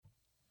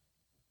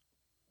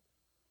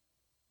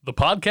The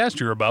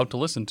podcast you're about to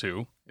listen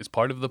to is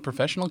part of the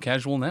Professional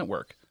Casual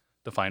Network.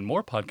 To find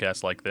more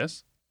podcasts like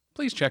this,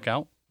 please check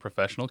out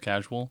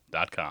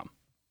professionalcasual.com.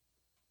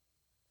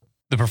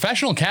 The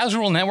Professional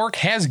Casual Network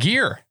has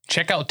gear.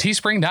 Check out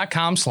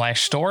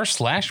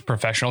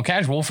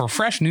teespring.com/store/professionalcasual for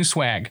fresh new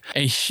swag.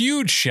 A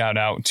huge shout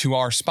out to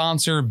our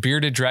sponsor,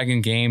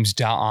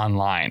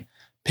 beardeddragongames.online.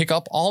 Pick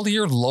up all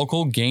your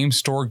local game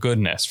store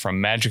goodness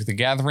from Magic the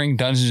Gathering,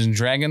 Dungeons &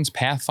 Dragons,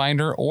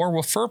 Pathfinder, or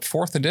WFRP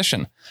 4th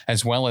Edition,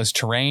 as well as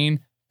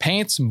terrain,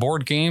 paints,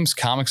 board games,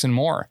 comics, and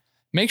more.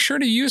 Make sure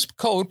to use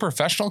code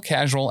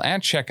PROFessionalCasual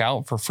at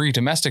checkout for free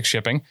domestic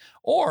shipping,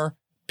 or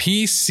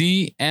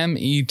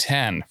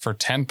PCME10 for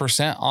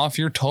 10% off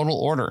your total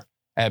order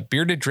at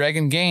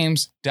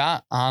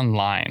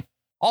beardeddragongames.online.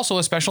 Also,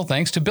 a special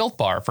thanks to Built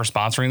Bar for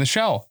sponsoring the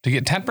show. To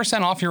get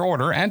 10% off your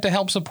order and to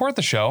help support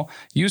the show,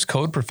 use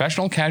code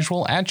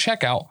PROFessionalCasual at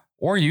checkout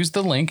or use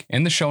the link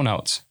in the show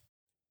notes.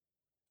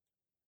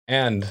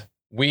 And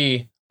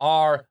we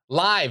are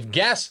live.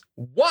 Guess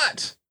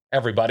what,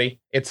 everybody?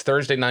 It's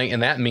Thursday night,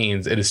 and that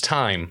means it is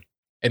time.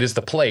 It is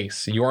the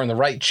place. You're in the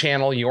right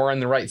channel. You're in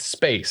the right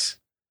space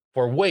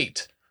for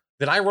Wait,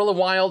 Did I Roll a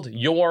Wild?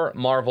 Your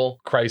Marvel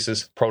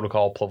Crisis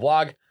Protocol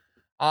vlog.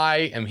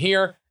 I am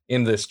here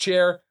in this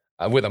chair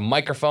with a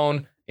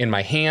microphone in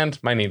my hand.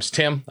 My name's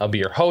Tim. I'll be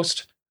your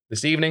host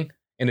this evening.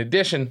 In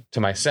addition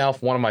to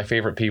myself, one of my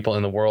favorite people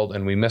in the world,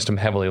 and we missed him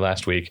heavily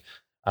last week,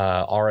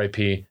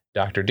 R.I.P.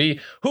 Dr. D,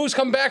 who's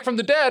come back from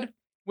the dead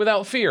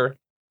without fear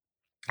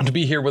to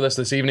be here with us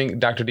this evening.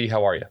 Dr. D,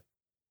 how are you?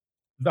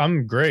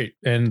 I'm great.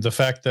 And the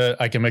fact that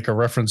I can make a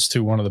reference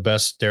to one of the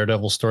best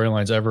Daredevil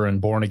storylines ever in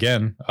Born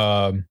Again,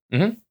 I'm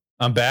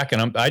back,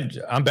 and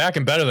I'm back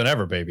and better than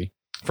ever, baby.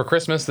 For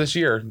Christmas this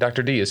year,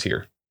 Dr. D is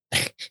here.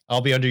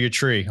 I'll be under your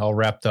tree, all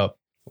wrapped up.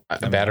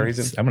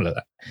 Batteries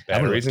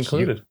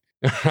included.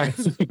 I'm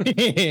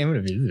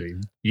gonna be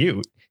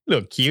you,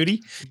 little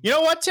cutie. You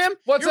know what, Tim?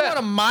 What's You're that? one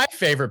of my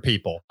favorite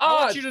people.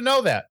 I want you to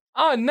know that.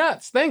 Oh,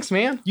 nuts. Thanks,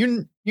 man.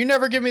 You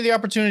never give me the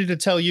opportunity to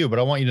tell you, but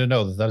I want you to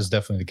know that is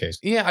definitely the case.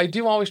 Yeah, I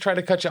do always try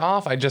to cut you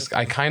off. I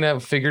kind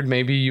of figured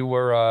maybe you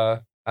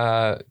were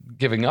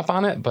giving up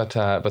on it, but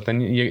then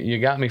you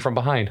got me from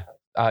behind.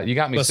 You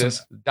got me, Listen,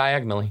 sis,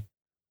 diagonally.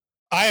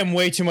 I am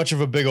way too much of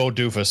a big old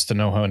doofus to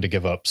know when to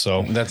give up.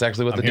 So that's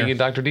actually what the D in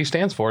Dr. D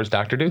stands for, is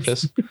Dr.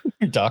 Doofus.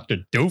 Dr.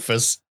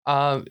 Doofus.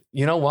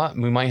 You know what?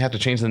 We might have to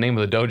change the name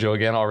of the dojo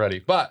again already.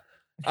 But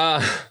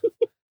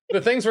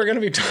the things we're going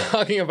to be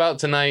talking about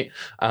tonight,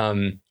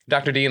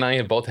 Dr. D and I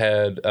have both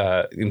had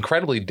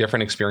incredibly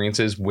different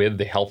experiences with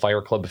the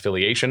Hellfire Club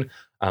affiliation.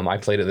 I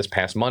played it this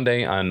past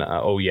Monday on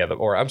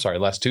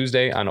last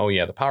Tuesday on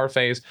the Power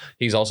Phase.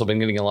 He's also been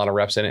getting a lot of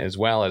reps in it, as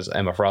well as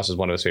Emma Frost is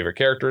one of his favorite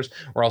characters.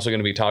 We're also going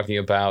to be talking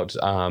about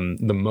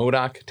the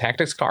MODOK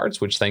tactics cards,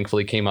 which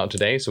thankfully came out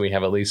today. So we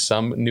have at least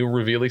some new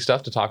revealy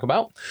stuff to talk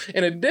about.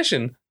 In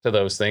addition to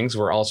those things,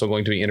 we're also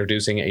going to be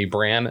introducing a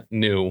brand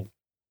new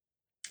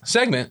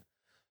segment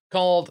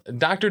called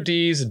Dr.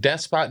 D's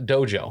Despot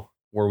Dojo,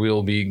 where we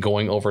will be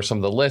going over some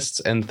of the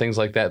lists and things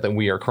like that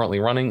we are currently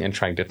running and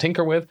trying to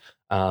tinker with,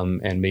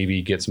 and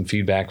maybe get some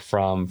feedback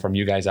from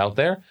you guys out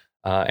there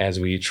as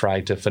we try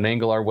to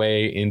finagle our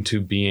way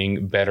into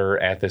being better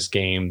at this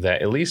game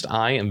that at least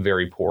I am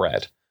very poor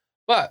at.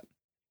 But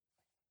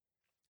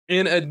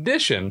in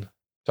addition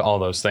to all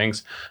those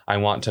things, I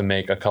want to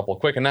make a couple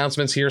quick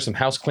announcements here, some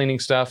housekeeping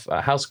stuff here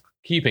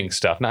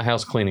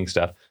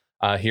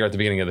at the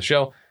beginning of the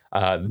show.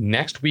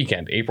 Next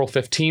weekend, April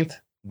 15th,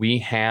 we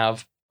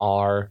have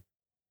our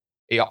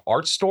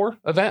art store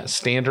event,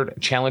 standard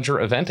challenger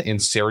event in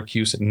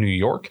Syracuse, New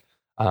York.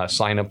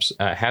 Signups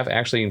have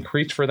actually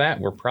increased for that.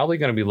 We're probably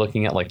going to be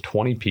looking at like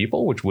 20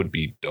 people, which would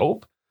be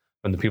dope,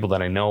 from the people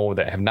that I know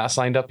that have not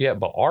signed up yet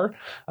but are.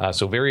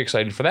 So very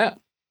excited for that.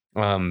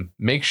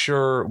 Make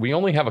sure we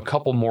only have a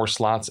couple more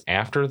slots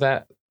after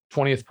that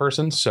 20th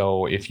person.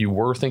 So if you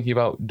were thinking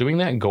about doing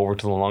that, go over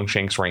to the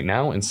Longshanks right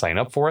now and sign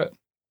up for it.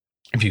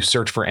 If you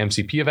search for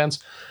MCP events,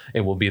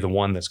 it will be the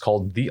one that's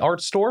called The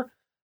Art Store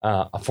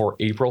for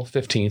April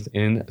 15th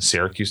in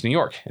Syracuse, New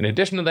York. In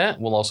addition to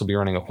that, we'll also be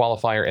running a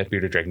qualifier at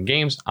Bearded Dragon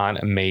Games on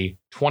May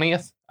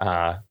 20th.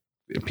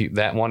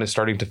 That one is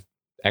starting to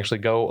actually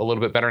go a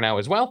little bit better now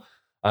as well,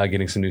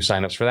 getting some new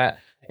signups for that.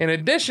 In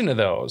addition to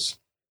those,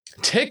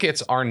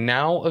 tickets are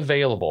now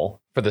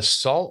available for the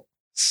Salt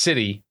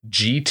City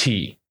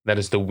GT. That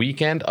is the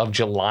weekend of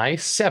July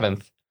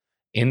 7th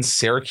in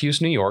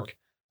Syracuse, New York.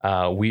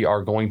 We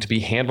are going to be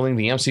handling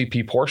the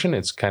MCP portion.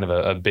 It's kind of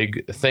a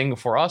big thing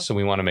for us, so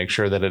we want to make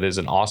sure that it is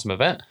an awesome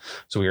event.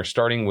 So we are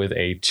starting with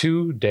a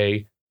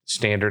 2-day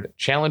standard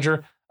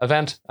challenger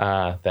event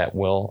that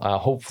will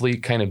hopefully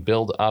kind of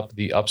build up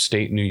the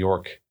upstate New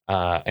York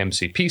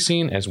MCP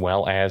scene, as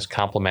well as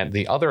complement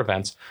the other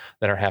events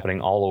that are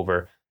happening all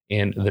over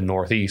in the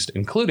Northeast,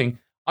 including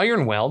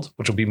Ironweld,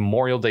 which will be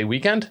Memorial Day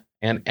weekend,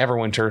 and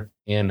Everwinter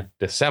in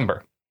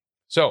December.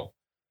 So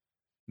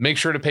Make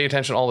sure to pay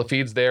attention to all the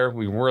feeds there.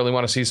 We really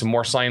want to see some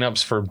more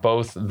signups for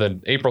both the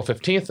April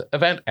 15th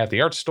event at the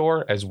art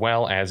store, as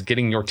well as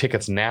getting your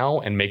tickets now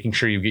and making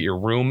sure you get your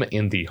room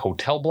in the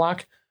hotel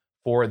block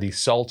for the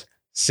Salt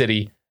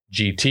City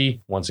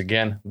GT. Once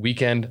again,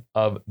 weekend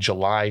of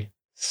July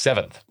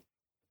 7th.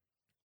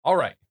 All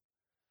right.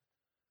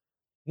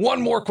 One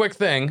more quick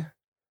thing.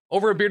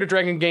 Over at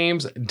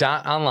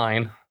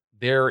beardeddragongames.online,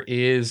 there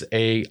is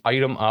a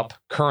item up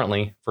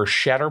currently for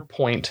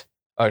Shatterpoint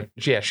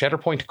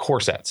core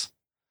sets.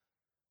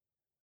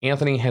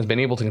 Anthony has been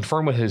able to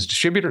confirm with his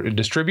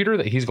distributor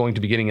that he's going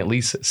to be getting at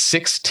least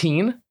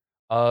 16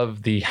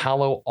 of the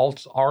Hollow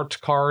alt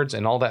art cards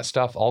and all that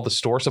stuff, all the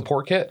store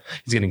support kit.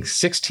 He's getting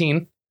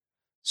 16.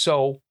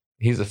 So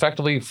he's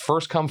effectively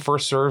first come,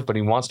 first serve, but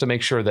he wants to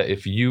make sure that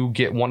if you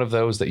get one of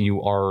those, that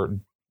you are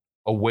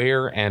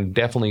aware and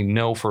definitely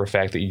know for a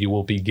fact that you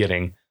will be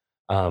getting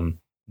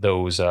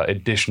those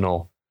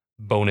additional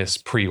bonus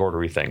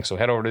pre-ordery things. So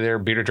head over to there,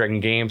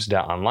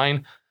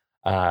 beardeddragongames.online,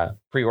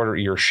 pre-order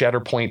your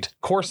Shatterpoint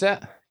core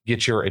set,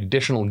 get your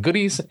additional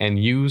goodies,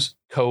 and use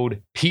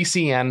code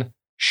PCN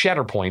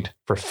Shatterpoint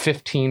for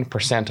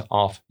 15%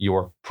 off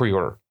your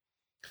pre-order.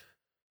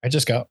 I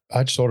just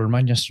ordered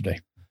mine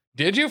yesterday.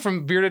 Did you,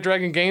 from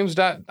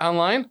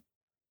beardeddragongames.online?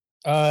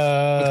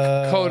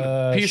 With code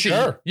PC.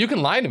 Sure. You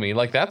can lie to me.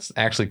 Like, that's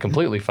actually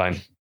completely fine.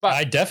 But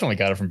I definitely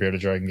got it from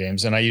Bearded Dragon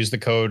Games, and I use the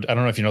code. I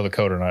don't know if you know the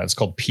code or not. It's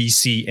called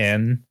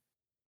PCN.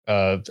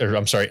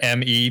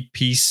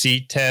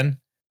 MEPC10.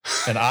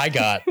 And I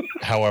got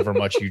however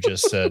much you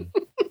just said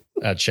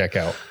at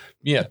checkout.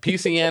 Yeah,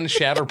 PCN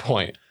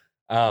Shatterpoint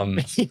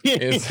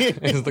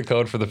is the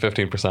code for the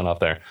 15% off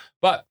there.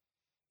 But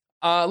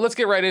let's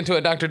get right into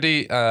it, Dr.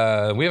 D.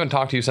 We haven't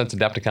talked to you since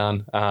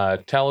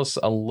Adepticon. Tell us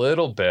a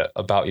little bit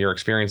about your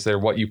experience there,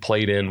 what you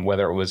played in,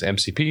 whether it was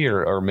MCP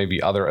or maybe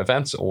other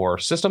events or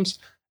systems,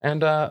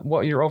 and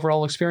what your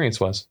overall experience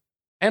was.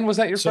 And was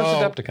that your first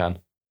Adepticon?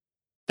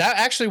 That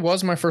actually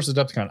was my first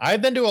Adepticon.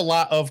 I've been to a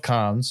lot of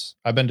cons.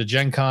 I've been to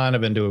Gen Con.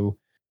 I've been to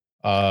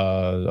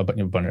a bunch.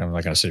 I'm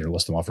not going to sit here and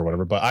list them off or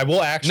whatever, but I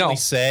will actually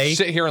say...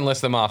 sit here and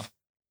list them off.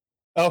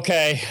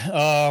 Okay.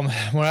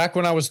 Back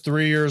when I was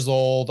 3 years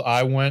old,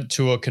 I went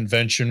to a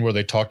convention where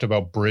they talked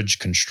about bridge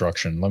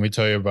construction. Let me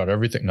tell you about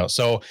everything. No.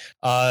 So,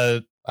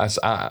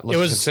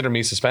 consider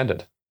me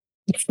suspended.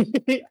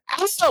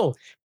 Oh,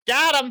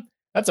 got him.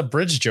 That's a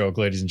bridge joke,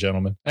 ladies and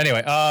gentlemen.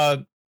 Anyway,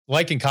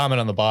 like and comment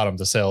on the bottom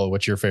to say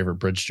what's your favorite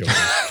bridge joke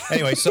is.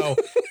 Anyway, so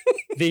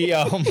the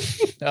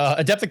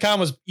Adepticon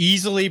was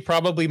easily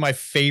probably my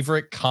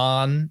favorite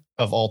con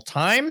of all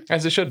time.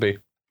 As it should be.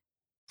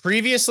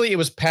 Previously, it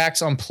was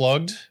PAX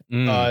Unplugged,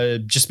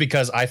 just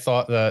because I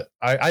thought that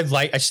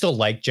I still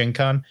like Gen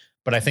Con,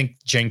 but I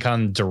think Gen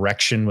Con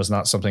direction was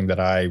not something that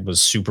I was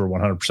super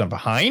 100%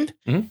 behind,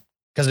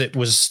 because it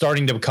was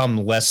starting to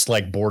become less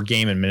like board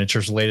game and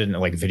miniatures related, and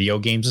like video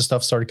games and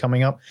stuff started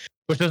coming up,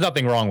 which there's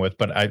nothing wrong with,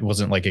 but I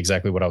wasn't like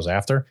exactly what I was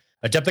after.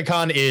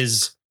 Adepticon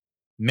is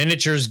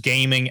miniatures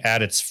gaming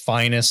at its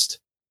finest.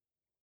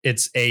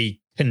 It's a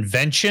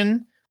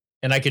convention.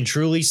 And I can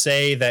truly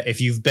say that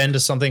if you've been to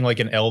something like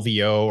an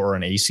LVO or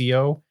an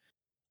ACO,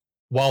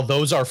 while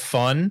those are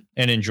fun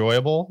and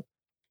enjoyable,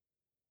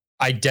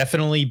 I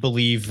definitely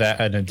believe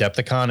that an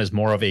Adepticon is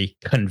more of a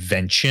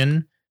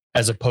convention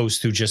as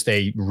opposed to just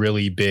a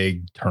really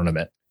big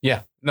tournament.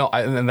 Yeah, no,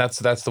 and that's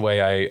the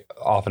way I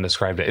often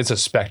described it. It's a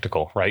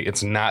spectacle, right?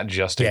 It's not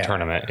just a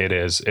tournament. It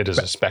is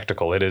a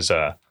spectacle. It is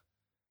an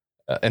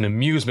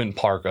amusement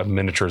park of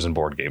miniatures and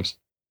board games.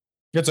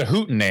 It's a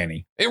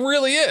hootenanny. It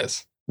really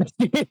is.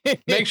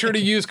 Make sure to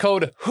use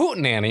code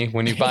hootenanny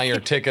when you buy your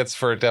tickets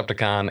for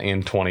Adepticon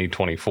in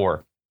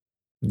 2024.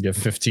 You get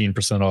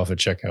 15% off at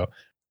checkout.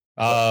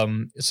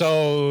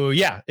 So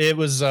yeah, it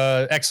was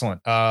excellent.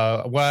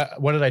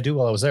 What did I do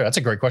while I was there? That's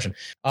a great question.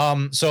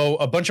 So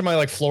a bunch of my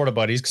like Florida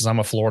buddies, because I'm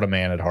a Florida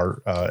man at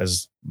heart,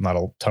 as not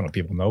a ton of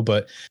people know,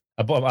 but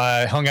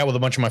I hung out with a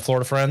bunch of my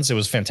Florida friends. It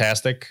was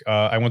fantastic.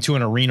 I went to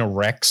an Arena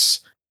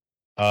Rex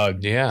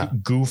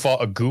goof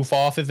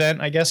off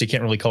event, I guess. You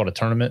can't really call it a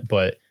tournament,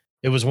 but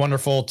it was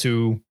wonderful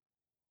to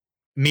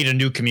meet a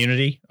new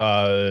community.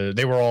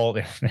 They were all,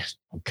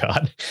 oh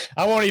God,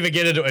 I won't even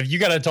get into it. You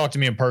got to talk to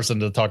me in person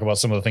to talk about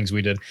some of the things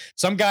we did.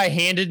 Some guy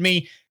handed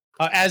me,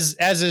 as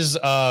is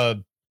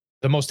the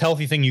most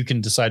healthy thing you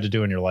can decide to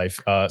do in your life.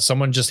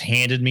 Someone just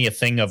handed me a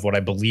thing of what I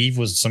believe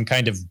was some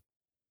kind of,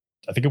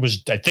 I think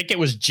it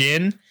was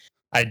gin.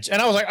 I was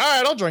like, all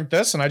right, I'll drink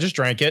this. And I just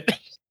drank it.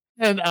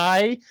 And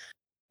I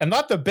am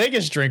not the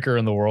biggest drinker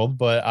in the world,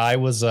 but I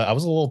was a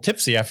little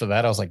tipsy after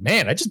that. I was like,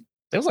 man,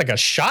 it was like a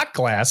shot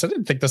glass. I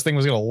didn't think this thing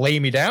was going to lay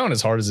me down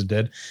as hard as it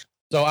did.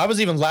 So I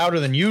was even louder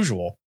than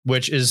usual,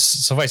 which is,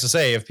 suffice to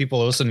say, if people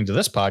are listening to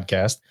this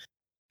podcast,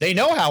 they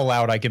know how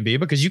loud I can be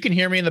because you can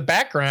hear me in the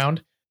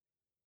background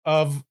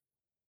of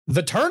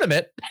the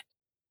tournament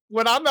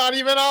when I'm not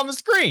even on the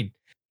screen.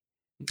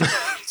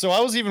 So I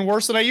was even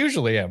worse than I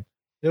usually am.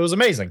 It was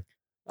amazing.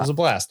 It was a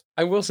blast.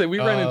 I will say we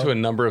ran into a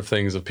number of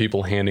things of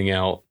people handing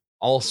out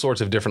all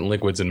sorts of different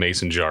liquids in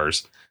mason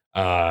jars.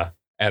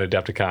 at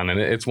Adepticon, and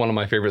it's one of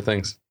my favorite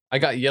things. I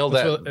got yelled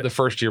at the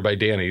first year by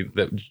Danny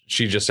that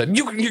she just said,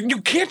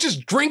 you can't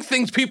just drink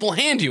things people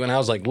hand you. And I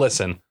was like,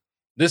 listen,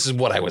 this is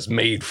what I was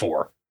made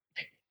for.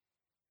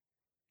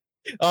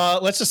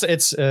 Let's just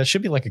say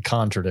should be like a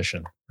con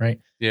tradition,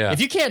 right? Yeah.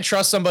 If you can't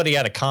trust somebody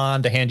at a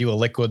con to hand you a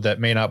liquid that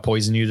may not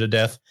poison you to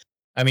death,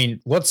 I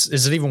mean,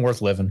 is it even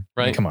worth living?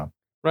 Right. I mean, come on.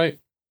 Right.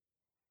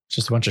 It's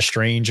just a bunch of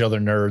strange other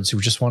nerds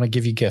who just want to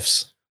give you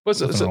gifts.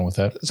 Nothing wrong with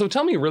that. So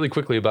tell me really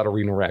quickly about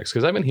Arena Rex,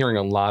 because I've been hearing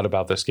a lot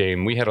about this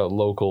game. We had a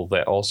local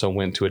that also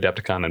went to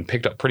Adepticon and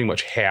picked up pretty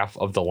much half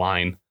of the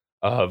line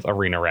of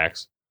Arena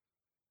Rex.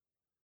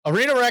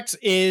 Arena Rex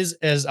is,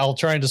 as I'll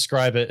try and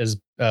describe it as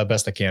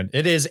best I can.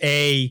 It is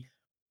I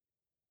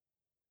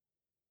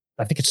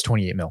think it's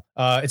 28 mil.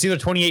 It's either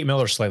 28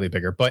 mil or slightly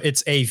bigger, but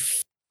it's a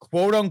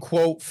quote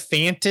unquote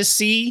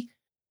fantasy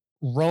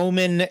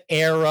Roman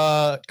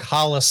era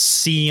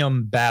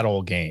Colosseum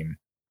battle game.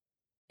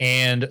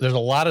 And there's a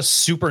lot of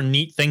super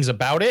neat things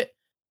about it.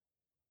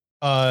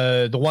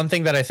 The one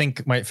thing that I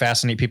think might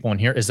fascinate people in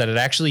here is that it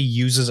actually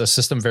uses a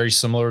system very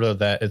similar to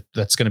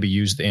that's going to be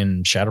used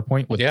in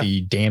Shatterpoint with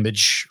the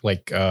damage,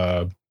 like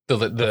the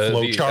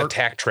flow chart,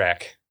 attack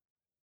track.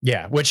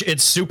 Yeah, which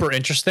it's super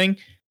interesting.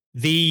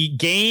 The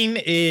game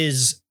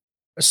is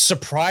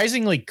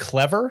surprisingly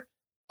clever.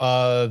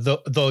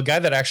 The guy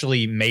that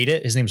actually made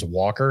it, his name's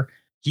Walker.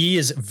 He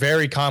is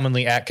very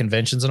commonly at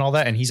conventions and all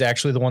that, and he's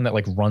actually the one that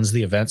like runs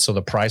the event. So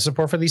the prize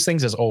support for these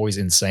things is always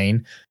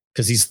insane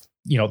because he's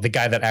the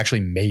guy that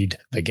actually made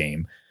the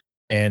game.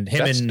 And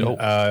him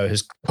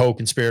his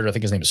co-conspirator, I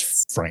think his name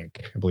is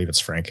Frank. I believe it's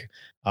Frank.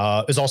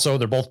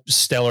 They're both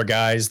stellar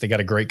guys. They got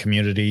a great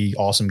community,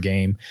 awesome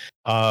game.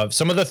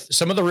 Some of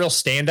the real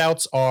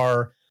standouts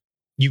are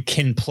you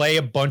can play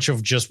a bunch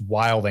of just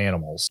wild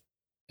animals,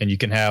 and you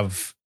can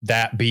have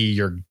that be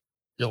your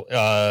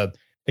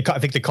I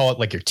think they call it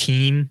like your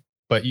team,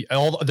 but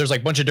there's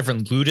like a bunch of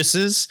different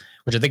luduses,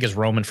 which I think is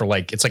Roman for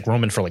like, it's like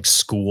Roman for like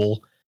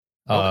school,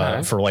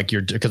 for like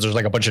because there's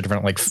like a bunch of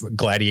different like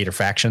gladiator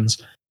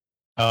factions.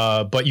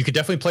 But you could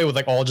definitely play with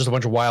like just a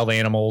bunch of wild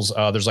animals.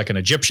 There's like an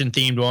Egyptian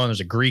themed one. There's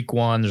a Greek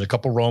one. There's a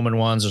couple Roman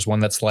ones. There's one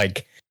that's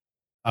like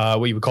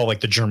what you would call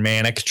like the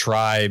Germanic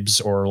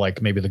tribes or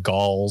like maybe the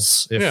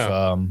Gauls if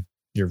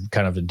you're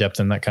kind of adept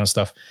in that kind of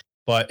stuff.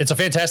 But it's a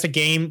fantastic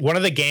game. One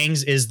of the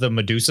gangs is the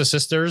Medusa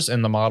sisters,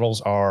 and the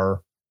models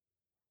are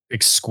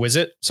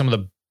exquisite. Some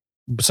of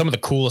the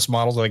coolest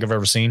models I think I've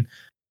ever seen.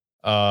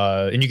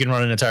 And you can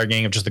run an entire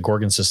gang of just the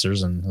Gorgon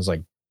sisters, and I was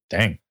like,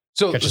 dang.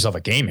 So get yourself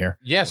a game here.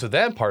 Yeah, so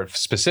that part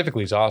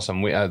specifically is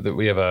awesome. We have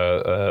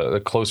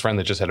a close friend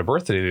that just had a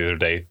birthday the other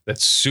day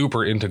that's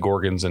super into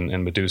Gorgons and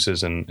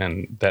Medusas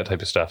and that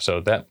type of stuff.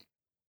 So that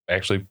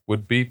actually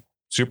would be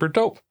super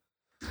dope.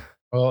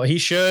 Well, he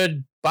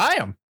should buy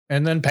them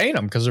and then paint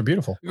them because they're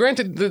beautiful.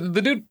 Granted,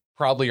 the dude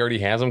probably already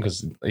has them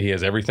because he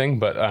has everything,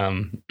 but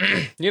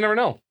you never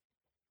know.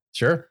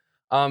 Sure.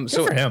 Good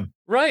for him.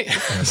 Right.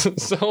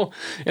 So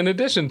in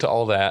addition to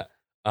all that,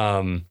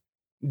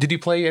 did you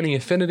play any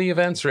Affinity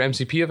events or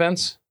MCP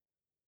events?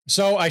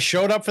 So I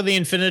showed up for the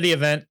Infinity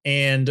event,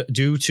 and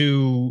due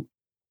to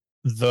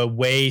the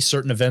way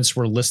certain events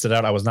were listed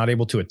out, I was not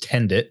able to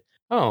attend it.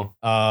 Oh.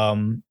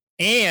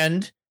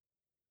 And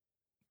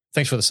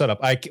thanks for the setup.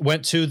 I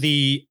went to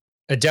the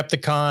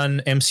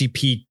Adepticon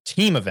MCP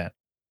team event,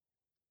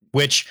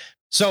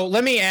 so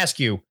let me ask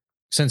you,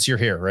 since you're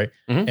here, right?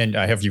 Mm-hmm. And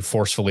I have you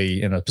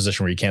forcefully in a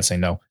position where you can't say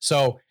no.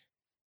 So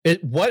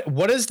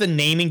what is the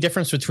naming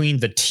difference between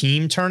the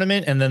team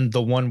tournament and then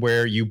the one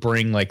where you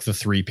bring like the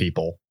 3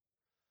 people?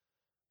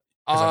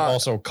 Because I've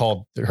also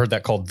heard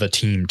that called the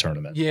team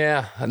tournament.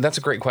 Yeah, that's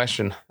a great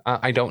question.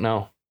 I don't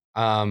know.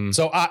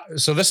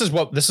 So this is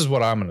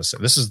what I'm going to say.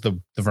 This is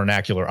the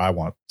vernacular I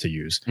want to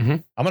use. Mm-hmm.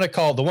 I'm going to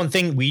call the one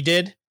thing we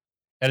did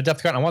at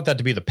Adepticon, I want that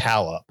to be the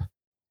Pal Up.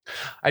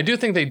 I do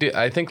think they did.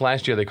 I think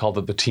last year they called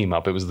it the Team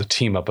Up. It was the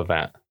Team Up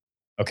event.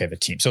 Okay, the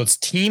team. So it's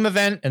team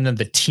event and then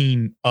the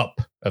Team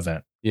Up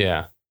event.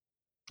 Yeah.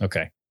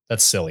 Okay,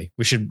 that's silly.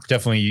 We should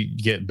definitely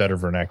get better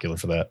vernacular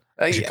for that.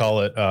 We should call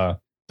it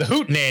the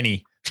Hoot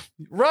Nanny.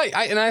 Right.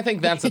 I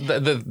think that's the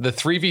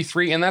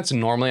 3v3, and that's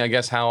normally, I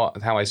guess, how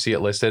I see it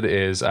listed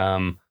is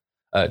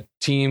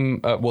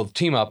team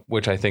up,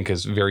 which I think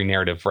is very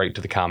narrative, right,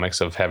 to the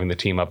comics of having the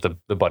team up,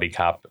 the buddy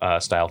cop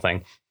style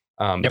thing.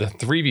 The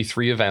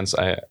 3v3 events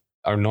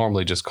are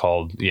normally just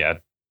called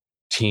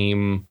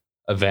team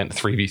event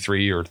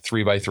 3v3 or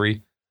 3x3.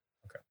 Okay.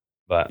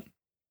 But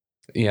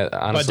yeah,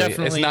 honestly,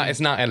 it's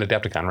not at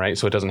Adepticon, right?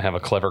 So it doesn't have a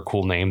clever,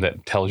 cool name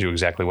that tells you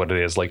exactly what it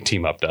is, like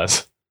Team Up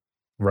does.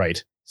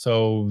 Right.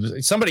 So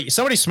somebody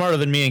smarter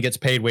than me and gets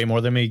paid way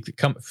more than me,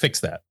 come fix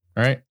that.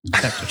 All right.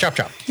 Chop.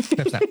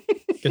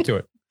 Get to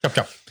it.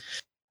 Chop.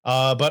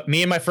 But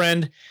me and my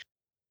friend,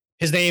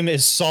 his name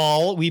is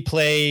Saul. We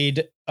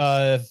played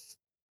how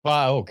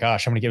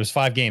many games? It was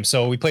 5 games.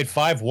 So we played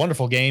 5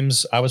 wonderful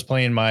games. I was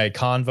playing my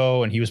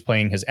Convo and he was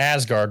playing his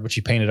Asgard, which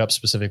he painted up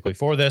specifically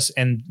for this.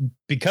 And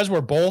because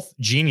we're both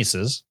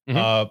geniuses,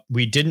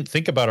 we didn't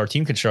think about our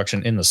team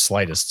construction in the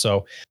slightest.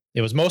 So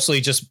it was mostly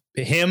just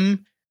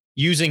him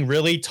using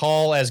really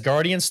tall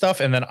Asgardian stuff,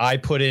 and then I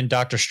put in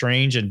Doctor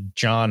Strange and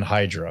John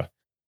Hydra.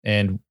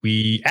 And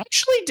we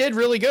actually did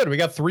really good. We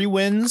got 3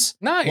 wins,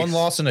 Nice. 1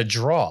 loss, and a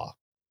draw.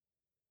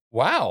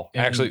 Wow.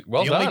 And Actually,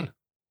 well done.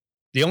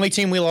 The only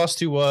team we lost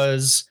to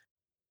was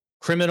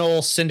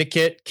Criminal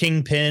Syndicate,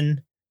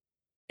 Kingpin,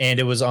 and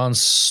it was on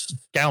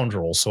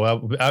Scoundrel.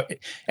 So,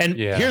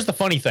 here's the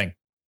funny thing.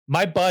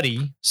 My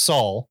buddy,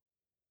 Saul,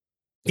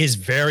 is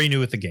very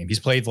new at the game. He's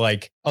played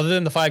other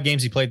than the 5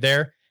 games he played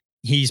there,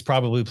 he's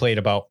probably played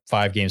about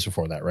 5 games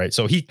before that, right?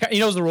 So he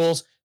knows the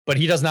rules, but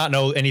he does not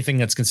know anything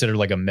that's considered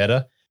like a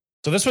meta.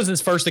 So this was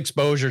his first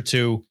exposure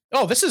to,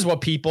 this is what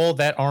people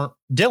that aren't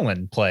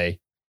Dylan play.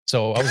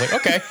 So I was like,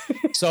 okay.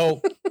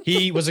 So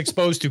he was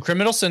exposed to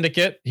Criminal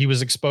Syndicate. He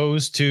was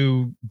exposed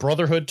to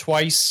Brotherhood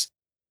twice.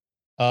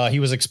 He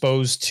was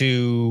exposed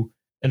to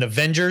an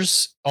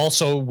Avengers,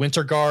 also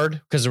Winter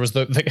Guard, because there was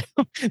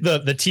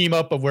the team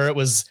up of where it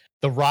was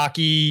the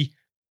Rocky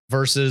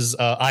versus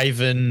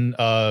Ivan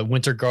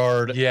Winter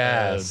Guard.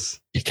 Yes.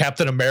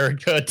 Captain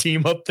America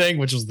team up thing,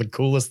 which was the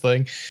coolest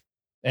thing.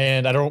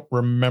 And I don't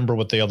remember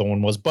what the other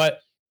one was,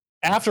 but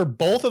after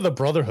both of the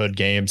Brotherhood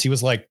games, he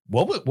was like,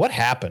 what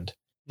happened?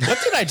 What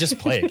did I just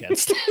play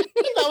against?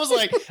 I was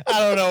like, I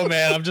don't know,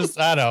 man.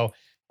 I know.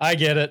 I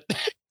get it.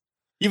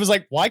 He was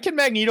like, why can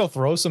Magneto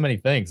throw so many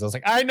things? I was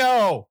like, I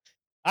know.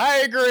 I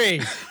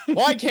agree.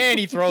 Why can't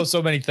he throw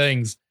so many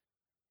things?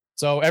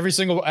 So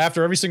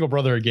after every single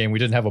Brotherhood game, we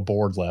didn't have a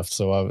board left.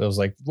 So I was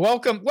like,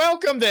 welcome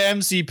to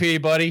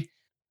MCP, buddy.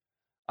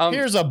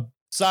 Here's a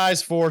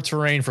size 4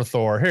 terrain for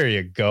Thor. Here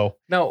you go.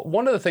 Now,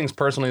 one of the things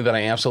personally that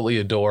I absolutely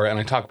adore, and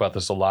I talk about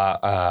this a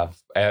lot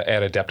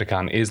at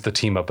Adepticon, is the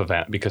team up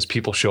event, because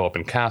people show up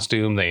in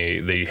costume.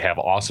 They have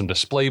awesome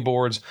display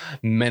boards.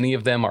 Many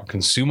of them are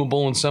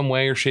consumable in some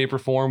way or shape or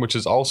form, which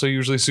is also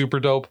usually super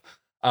dope.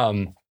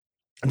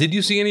 Did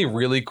you see any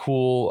really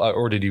cool,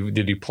 or did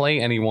you play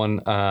anyone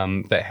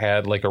that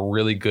had like a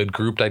really good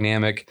group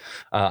dynamic?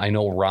 I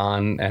know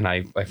Ron and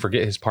I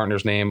forget his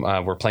partner's name.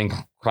 Were playing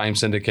Crime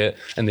Syndicate,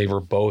 and they were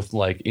both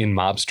like in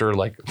mobster,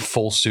 like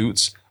full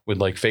suits with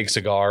like fake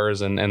cigars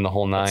and the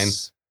whole nine.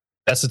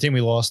 That's the team we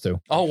lost to.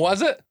 Oh,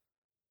 was it?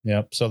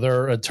 Yep. So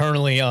they're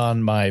eternally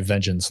on my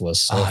vengeance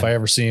list. So if I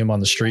ever see them on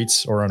the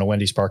streets or on a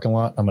Wendy's parking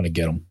lot, I'm going to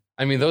get them.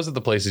 I mean, those are the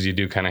places you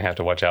do kind of have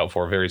to watch out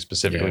for, very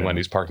specifically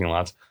Wendy's parking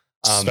lots.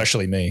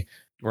 Especially me.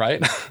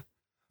 Right.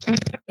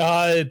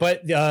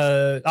 But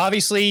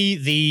obviously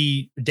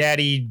the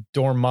Daddy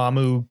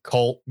Dormammu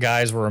cult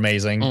guys were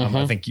amazing.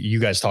 I think you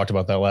guys talked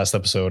about that last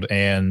episode.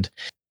 And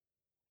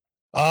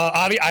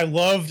I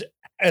loved,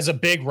 as a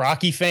big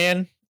Rocky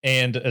fan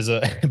and as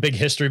a big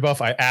history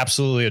buff, I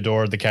absolutely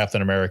adored the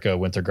Captain America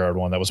Winter Guard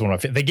one. That was one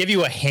of my they give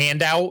you a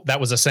handout that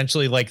was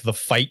essentially like the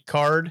fight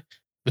card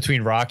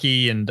between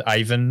Rocky and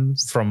Ivan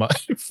from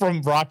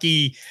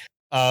Rocky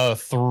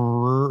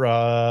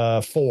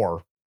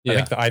 4. Yeah. I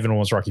think the Ivan one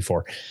was Rocky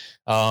 4.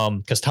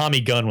 Because Tommy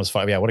Gunn was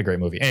 5. Yeah, what a great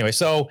movie. Anyway,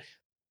 so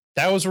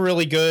that was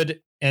really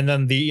good. And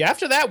then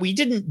after that, we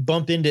didn't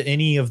bump into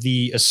any of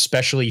the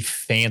especially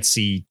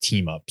fancy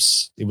team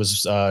ups. It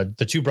was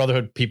the 2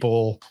 Brotherhood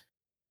people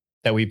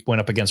that we went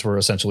up against were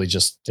essentially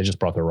they just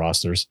brought their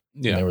rosters.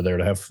 Yeah,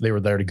 they were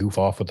there to goof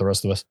off with the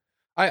rest of us.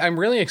 I'm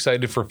really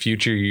excited for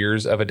future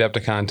years of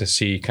Adepticon to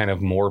see kind of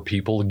more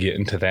people get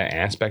into that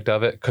aspect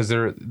of it, because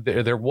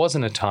there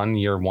wasn't a ton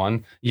year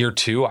 1. Year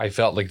 2, I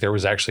felt like there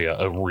was actually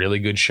a really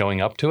good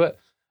showing up to it.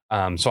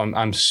 So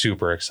I'm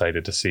super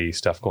excited to see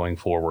stuff going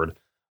forward.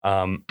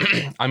 I'm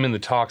in the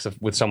talks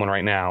with someone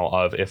right now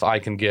of if I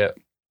can get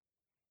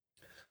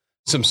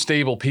some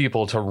stable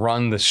people to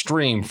run the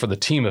stream for the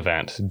team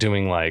event,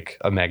 doing like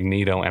a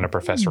Magneto and a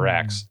Professor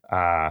X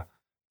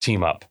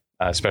team up.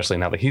 Especially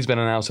now that he's been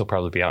announced, he'll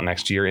probably be out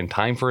next year in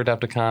time for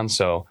Adepticon.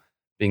 So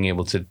being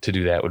able to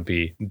do that would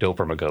be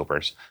doper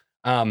magopers.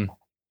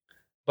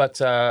 But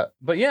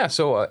yeah.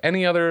 So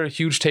any other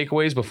huge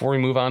takeaways before we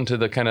move on to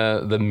the kind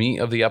of the meat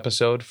of the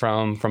episode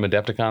from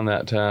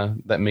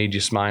Adepticon that made you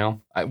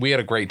smile? We had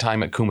a great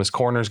time at Kuma's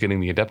Corners getting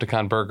the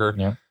Adepticon burger.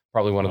 Yeah.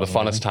 Probably one of the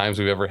funnest times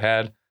we've ever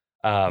had.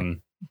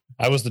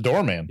 I was the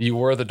doorman. You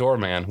were the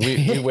doorman.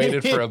 We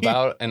waited for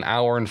about an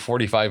hour and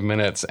 45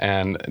 minutes,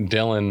 and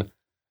Dylan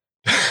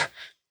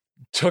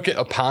took it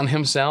upon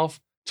himself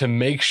to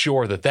make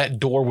sure that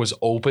door was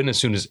open as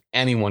soon as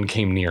anyone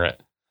came near it.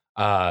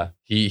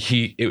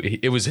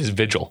 It was his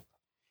vigil.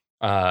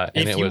 And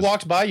if you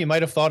walked by, you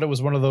might have thought it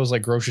was one of those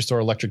like grocery store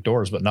electric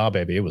doors, but nah,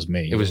 baby, it was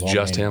me. It was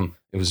just him.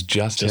 It was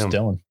just him.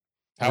 Dylan.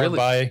 Powered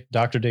by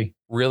Dr. D.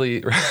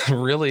 Really,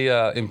 really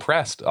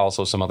impressed.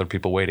 Also, some other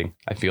people waiting,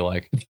 I feel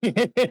like.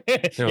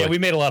 Yeah, we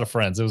made a lot of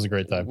friends. It was a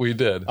great time. We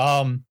did.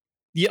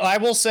 Yeah, I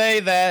will say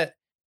that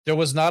there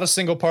was not a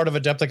single part of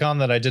Adepticon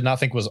that I did not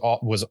think was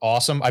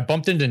awesome. I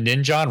bumped into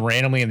Ninjon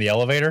randomly in the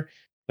elevator.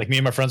 Like, me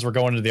and my friends were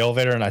going into the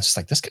elevator, and I was just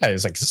like, this guy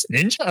is like, is this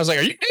Ninjon? I was like,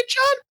 are you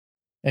Ninjon?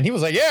 And he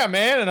was like, yeah,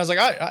 man. And I was like,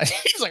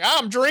 he's like,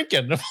 I'm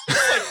drinking. I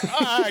was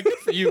like, all right, good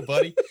for you,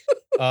 buddy.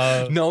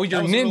 No,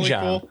 you're Ninjon. Really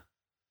cool.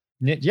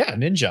 Yeah,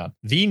 Ninjon.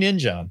 The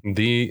Ninjon.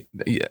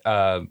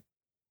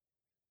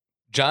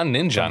 John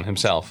Ninjon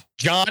himself.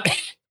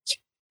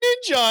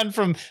 John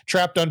from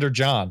Trapped Under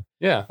John.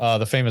 Yeah.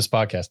 The famous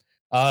podcast.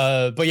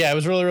 But yeah, it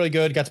was really, really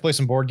good. Got to play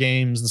some board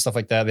games and stuff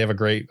like that. They have a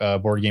great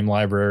board game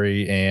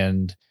library,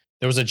 and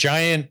there was a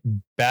giant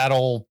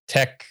battle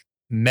tech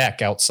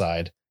mech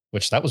outside,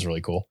 which that was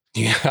really cool.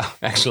 Yeah,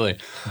 actually.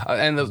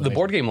 And the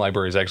board game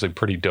library is actually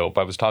pretty dope.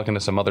 I was talking to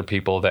some other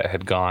people that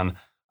had gone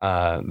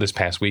this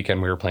past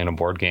weekend. We were playing a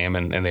board game,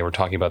 and they were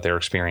talking about their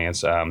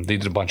experience. They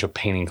did a bunch of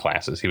painting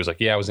classes. He was like,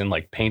 yeah, I was in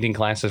like painting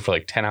classes for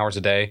like 10 hours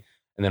a day.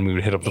 And then we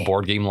would hit up the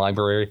board game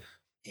library.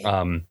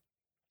 And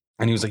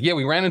he was like, yeah,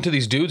 we ran into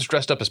these dudes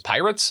dressed up as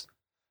pirates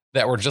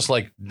that were just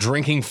like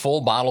drinking full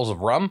bottles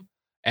of rum.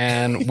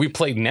 And we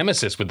played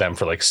Nemesis with them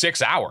for like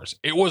 6 hours.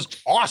 It was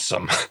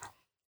awesome.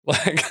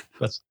 Like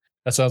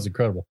that sounds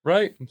incredible.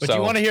 Right. But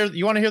you want to hear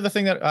the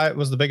thing that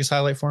was the biggest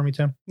highlight for me,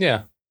 Tim?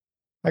 Yeah.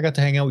 I got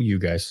to hang out with you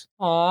guys.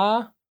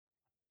 Aw.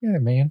 Yeah,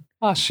 man.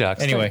 Aw,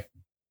 shucks. Anyway,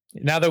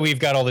 now that we've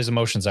got all these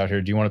emotions out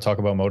here, do you want to talk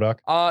about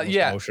MODOK?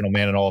 Yeah. Emotional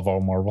man in all of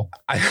all Marvel.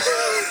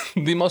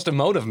 The most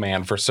emotive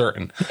man for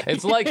certain.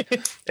 It's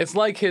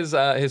like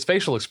his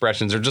facial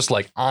expressions are just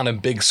like on a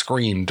big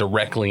screen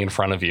directly in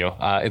front of you.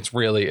 It's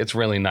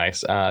really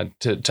nice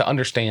to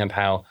understand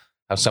how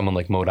someone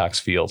like MODOK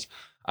feels.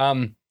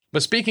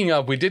 But speaking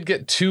of, we did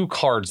get 2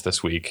 cards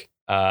this week.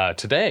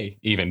 Today,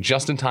 even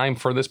just in time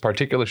for this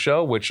particular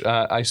show, which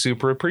I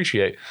super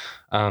appreciate.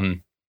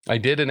 I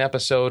did an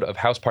episode of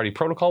House Party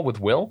Protocol with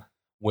Will,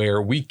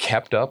 where we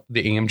kept up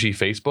the AMG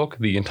Facebook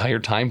the entire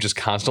time, just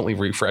constantly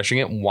refreshing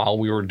it while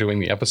we were doing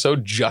the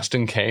episode, just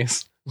in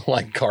case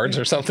like cards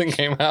or something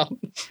came out,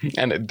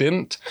 and it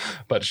didn't.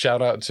 But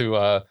shout out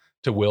to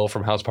Will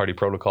from House Party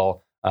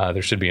Protocol.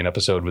 There should be an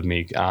episode with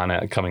me on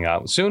it coming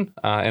out soon,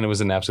 and it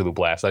was an absolute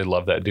blast. I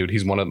love that dude.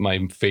 He's one of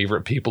my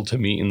favorite people to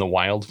meet in the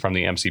wild from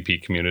the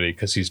MCP community,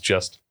 because he's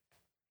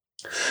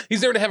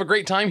there to have a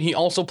great time. He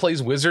also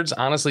plays Wizards.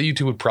 Honestly, you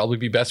two would probably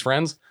be best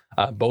friends.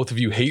 Both of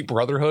you hate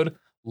Brotherhood,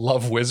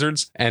 love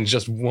Wizards, and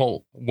just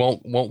won't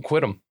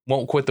quit them.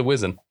 Won't quit the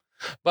whizzing.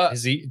 But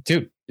is he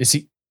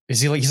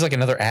like he's like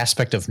another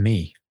aspect of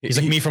me? He's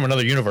like me from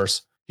another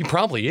universe. He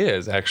probably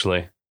is,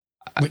 actually.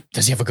 Wait,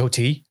 does he have a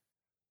goatee?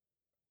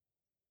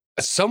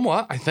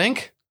 Somewhat, I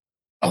think.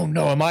 Oh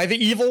no, am I the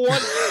evil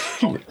one?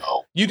 Oh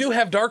no. You do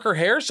have darker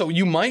hair, so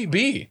you might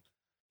be.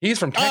 He's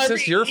from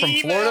Texas, you're from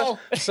Florida.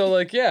 So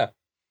like, yeah.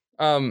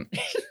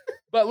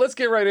 But let's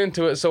get right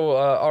into it. So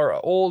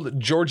our old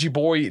Georgie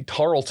boy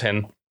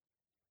Tarleton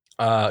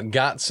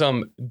got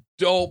some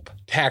dope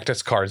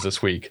tactics cards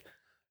this week.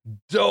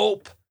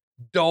 Dope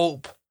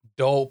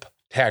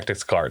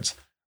tactics cards.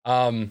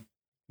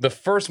 The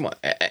first one,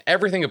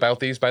 everything about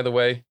these, by the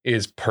way,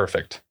 is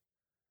perfect.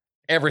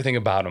 Everything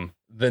about them.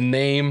 The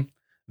name,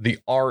 the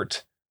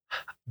art,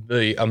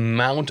 the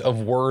amount of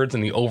words,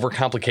 and the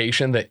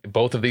overcomplication that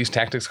both of these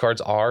tactics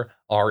cards are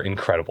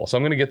incredible. So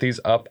I'm going to get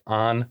these up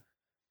on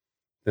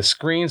the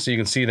screen so you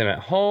can see them at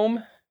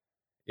home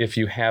if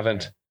you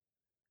haven't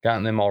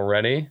gotten them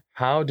already.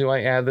 How do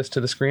I add this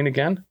to the screen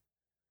again?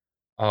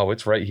 Oh,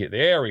 it's right here.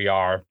 There we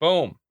are.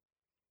 Boom.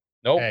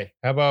 Nope. Hey,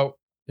 how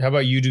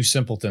about you do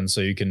Simpleton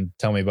so you can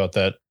tell me about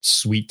that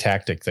sweet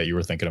tactic that you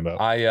were thinking about?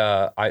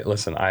 I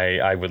listen,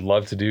 I would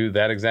love to do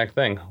that exact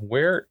thing.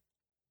 Where'd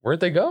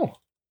they go?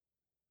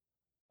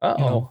 Uh-oh.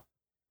 You know,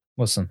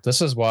 listen,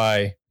 this is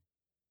why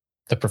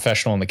the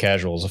professional and the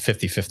casual is a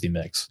 50-50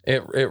 mix.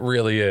 It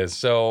really is.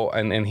 So,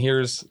 and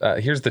here's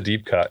the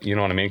deep cut, you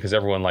know what I mean? Because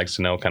everyone likes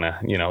to know kind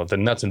of, the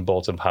nuts and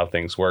bolts of how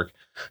things work.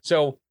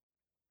 So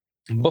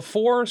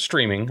before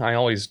streaming, I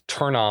always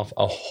turn off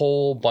a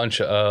whole bunch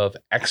of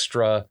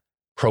extra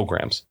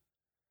programs.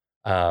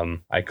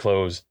 I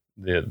close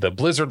the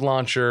Blizzard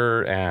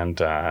launcher and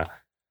the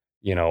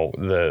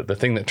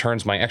thing that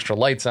turns my extra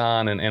lights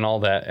on and all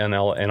that and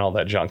all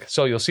that junk.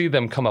 So you'll see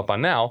them come up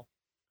on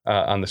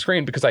the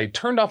screen because I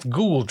turned off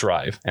Google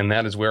Drive, and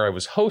that is where I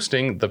was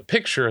hosting the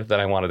picture that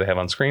I wanted to have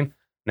on screen.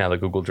 Now the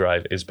Google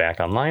Drive is back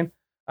online.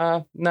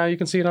 Now you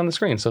can see it on the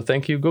screen. So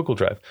thank you, Google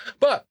Drive.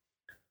 But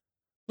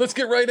let's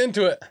get right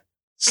into it.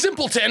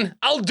 Simpleton,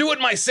 I'll do it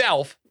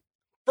myself.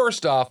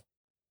 First off,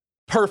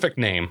 perfect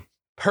name.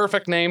 It's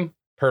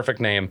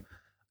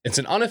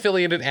an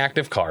unaffiliated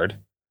active card.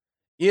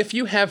 If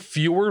you have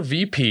fewer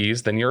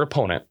VPs than your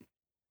opponent,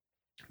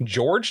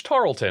 George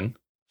Tarleton,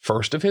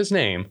 first of his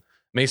name,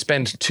 may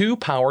spend 2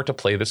 power to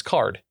play this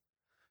card.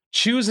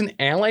 Choose an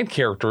allied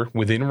character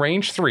within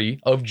range 3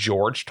 of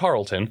George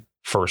Tarleton,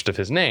 first of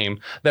his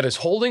name, that is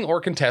holding or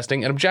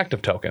contesting an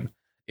objective token.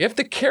 If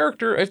the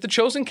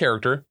chosen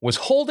character was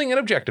holding an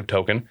objective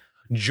token,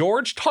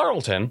 George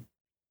Tarleton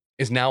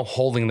is now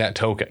holding that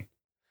token.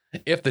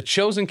 If the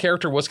chosen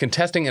character was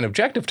contesting an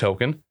objective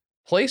token,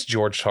 place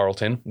George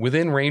Tarleton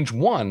within range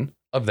 1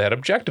 of that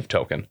objective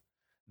token.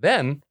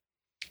 Then,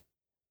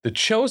 the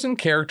chosen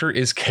character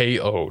is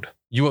KO'd.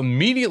 You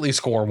immediately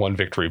score 1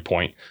 victory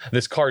point.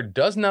 This card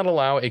does not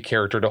allow a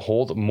character to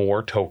hold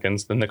more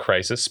tokens than the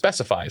crisis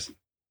specifies.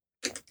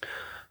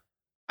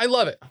 I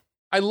love it.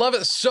 I love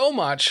it so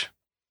much.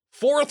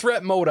 4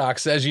 Threat MODOK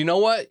says, you know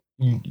what?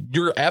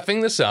 you're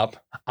effing this up.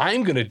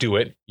 I'm going to do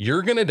it.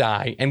 You're going to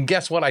die. And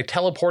guess what? I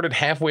teleported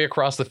halfway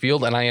across the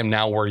field and I am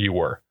now where you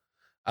were.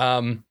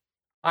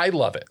 I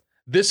love it.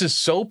 This is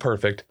so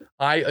perfect.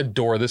 I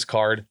adore this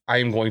card. I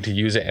am going to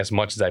use it as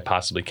much as I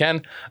possibly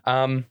can.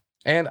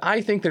 And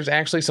I think there's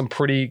actually some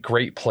pretty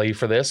great play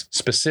for this,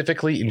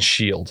 specifically in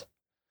Shield.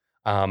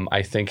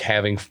 I think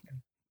having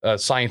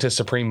Scientist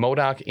Supreme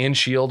MODOK in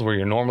Shield, where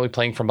you're normally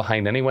playing from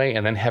behind anyway,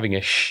 and then having a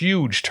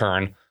huge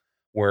turn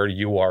where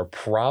you are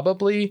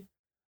probably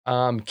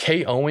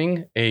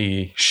KOing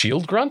a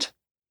Shield Grunt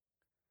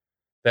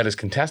that is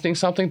contesting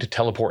something to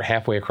teleport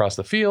halfway across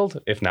the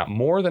field, if not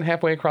more than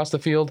halfway across the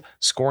field,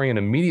 scoring an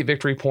immediate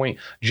victory point,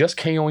 just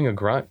KOing a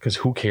Grunt, because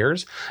who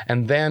cares?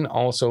 And then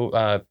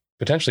also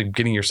potentially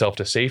getting yourself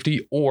to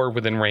safety or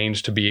within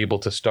range to be able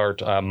to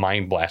start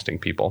mind blasting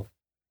people.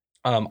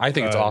 I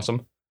think it's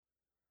awesome.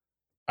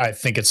 I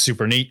think it's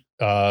super neat.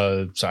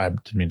 So I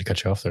didn't mean to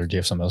cut you off there. Do you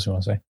have something else you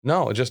want to say?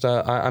 No, just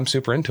I'm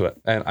super into it.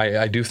 And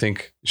I do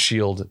think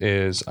Shield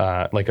is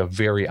like a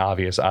very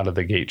obvious out of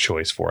the gate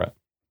choice for it.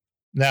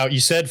 Now, you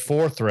said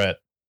 4-threat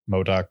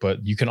MODOK,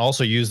 but you can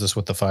also use this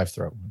with the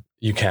 5-threat one.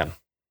 You can.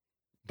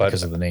 But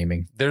because of the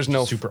naming. There's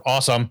no super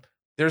awesome.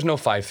 There's no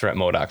 5-threat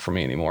MODOK for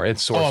me anymore.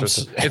 It's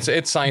Sorceress.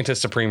 It's Scientist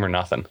Supreme or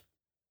nothing.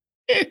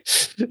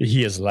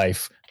 He is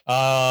life.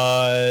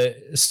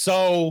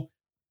 So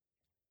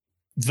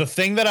the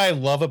thing that I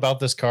love about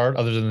this card,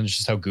 other than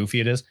just how goofy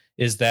it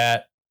is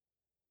that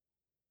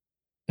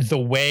the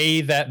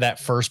way that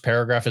first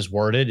paragraph is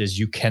worded is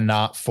you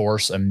cannot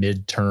force a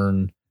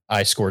mid-turn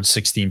I scored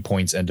 16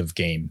 points end of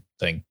game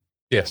thing.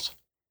 Yes.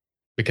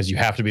 Because you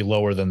have to be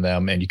lower than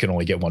them and you can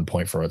only get 1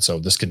 point for it. So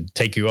this can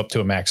take you up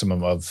to a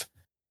maximum of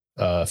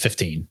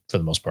 15 for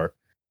the most part.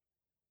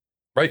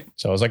 Right.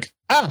 So I was like,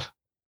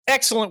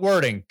 excellent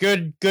wording.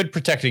 Good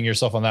protecting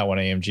yourself on that one,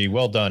 AMG.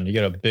 Well done. You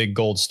get a big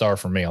gold star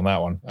from me on that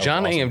one.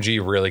 John awesome.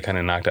 AMG really kind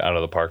of knocked it out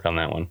of the park on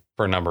that one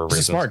for a number of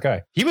reasons. He's a smart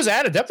guy. He was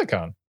at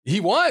Adepticon. He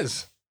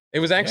was.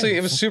 It was actually,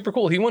 it was super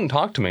cool. He wouldn't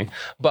talk to me,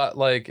 but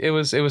like it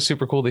was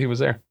super cool that he was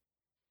there.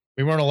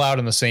 We weren't allowed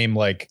in the same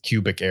like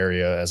cubic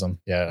area as him.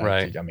 Yeah.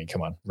 Right. I mean,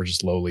 come on. We're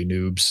just lowly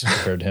noobs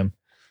compared to him.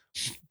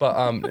 But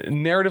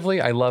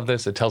narratively, I love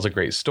this. It tells a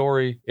great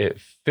story.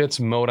 It fits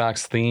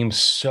MODOK's theme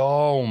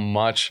so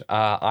much.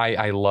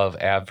 I love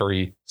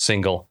every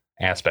single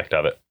aspect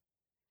of it.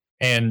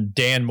 And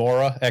Dan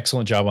Mora,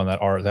 excellent job on that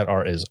art. That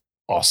art is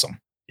awesome.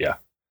 Yeah.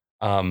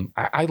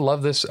 I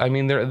love this. I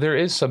mean, there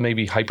is some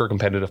maybe hyper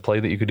competitive play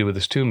that you could do with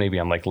this too. Maybe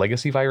on like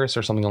Legacy Virus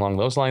or something along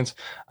those lines.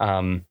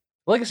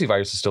 Legacy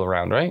Virus is still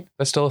around, right?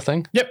 That's still a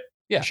thing? Yep.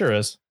 Yeah. Sure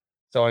is.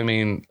 So, I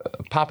mean,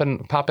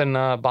 popping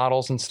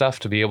bottles and stuff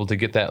to be able to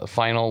get that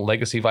final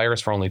Legacy Virus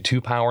for only 2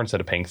 power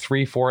instead of paying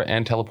 3 for it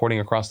and teleporting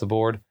across the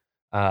board.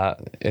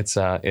 It's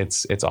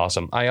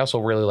awesome. I also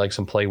really like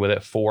some play with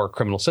it for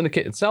Criminal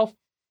Syndicate itself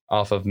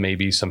off of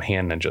maybe some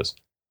hand ninjas.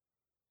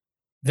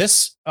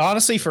 This,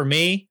 honestly, for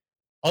me,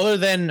 other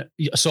than,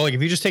 so like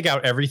if you just take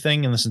out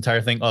everything in this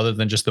entire thing, other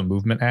than just the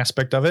movement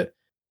aspect of it,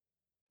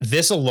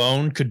 this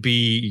alone could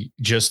be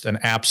just an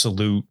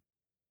absolute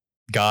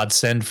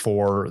godsend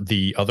for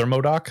the other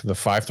MODOK, the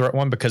 5-threat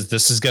one, because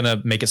this is going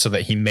to make it so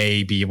that he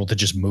may be able to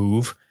just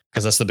move,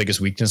 because that's the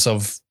biggest weakness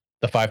of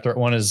the 5-threat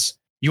one is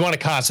you want to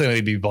constantly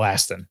be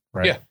blasting,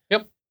 right? Yeah.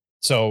 Yep.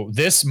 So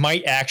this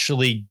might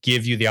actually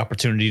give you the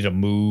opportunity to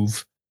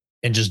move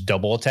and just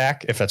double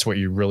attack if that's what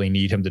you really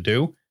need him to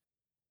do.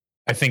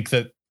 I think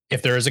that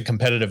if there is a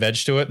competitive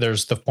edge to it,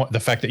 there's the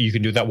fact that you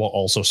can do that while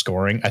also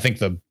scoring. I think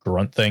the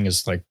grunt thing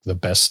is like the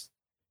best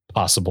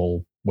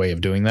possible way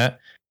of doing that.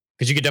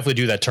 Because you could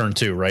definitely do that turn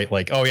 2, right?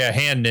 Like, oh yeah,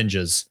 hand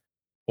ninjas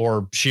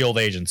or shield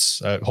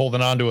agents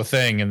holding on to a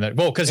thing. And that,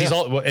 well, because he's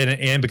all,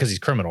 and because he's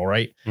criminal,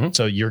 right? Mm-hmm.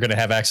 So you're going to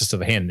have access to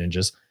the hand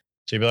ninjas.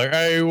 So you'd be like,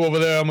 hey, over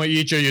there, I'm going to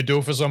eat you. You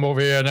doofus. I'm over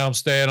here. Now I'm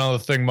staying on the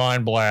thing.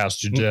 Mind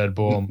blast. You're dead.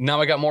 Boom. Now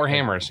I got more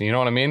hammers. You know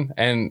what I mean?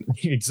 And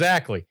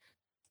exactly.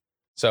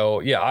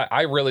 So yeah,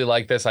 I really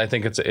like this. I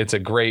think it's a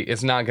great.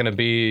 It's not going to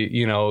be,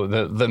 you know,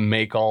 the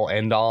make all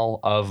end all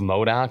of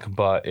MODOK,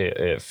 but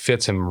it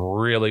fits him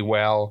really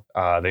well.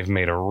 They've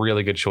made a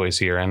really good choice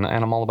here, and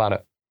I'm all about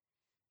it.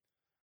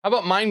 How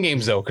about mind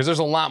games though? Because there's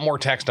a lot more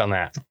text on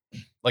that,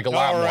 like a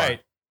lot more. All right.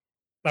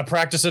 I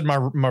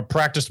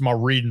practiced my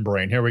reading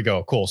brain. Here we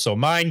go. Cool. So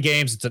mind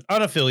games. It's an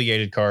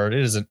unaffiliated card.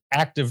 It is an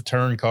active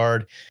turn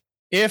card.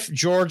 If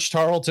George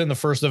Tarleton, the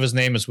first of his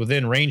name, is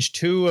within range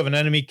 2 of an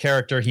enemy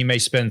character, he may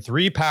spend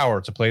 3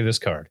 power to play this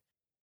card.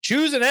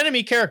 Choose an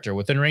enemy character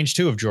within range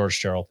 2 of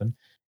George Tarleton.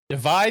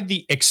 Divide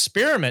the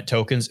experiment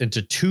tokens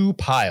into 2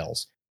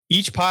 piles.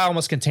 Each pile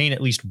must contain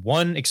at least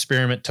 1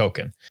 experiment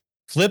token.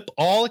 Flip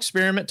all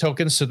experiment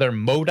tokens to their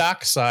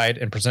MODOK side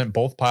and present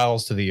both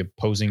piles to the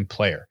opposing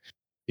player.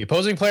 The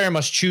opposing player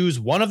must choose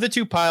one of the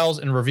 2 piles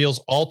and reveals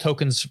all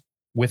tokens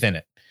within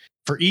it.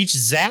 For each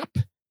zap,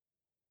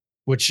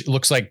 which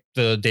looks like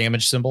the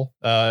damage symbol,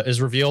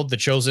 is revealed, the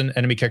chosen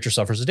enemy character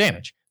suffers a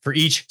damage. For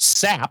each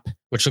sap,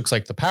 which looks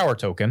like the power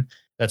token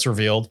that's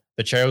revealed,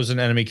 the chosen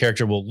enemy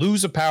character will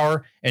lose a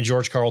power and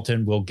George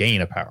Carlton will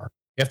gain a power.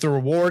 If the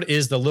reward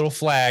is the little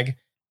flag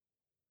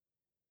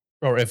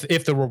or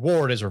if the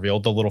reward is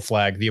revealed, the little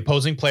flag, the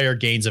opposing player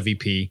gains a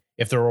VP.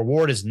 If the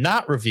reward is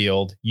not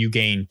revealed, you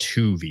gain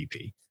 2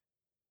 VP.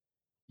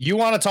 You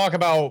want to talk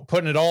about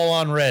putting it all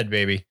on red,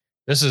 baby.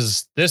 This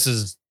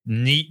is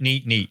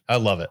neat. I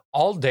love it.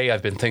 All day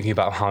I've been thinking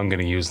about how I'm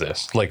going to use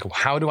this. Like,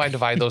 how do I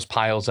divide those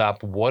piles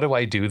up? What do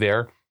I do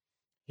there?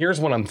 Here's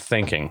what I'm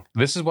thinking.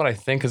 This is what I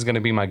think is going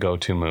to be my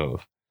go-to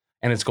move.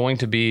 And it's going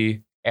to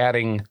be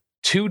adding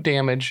 2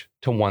 damage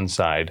to one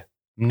side.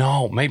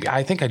 No, maybe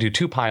I think I do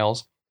 2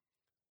 piles.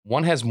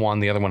 One has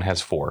 1, the other one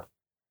has 4.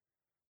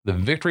 The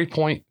victory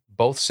point,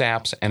 both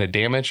saps, and a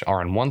damage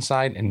are on one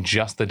side, and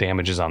just the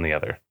damage is on the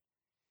other.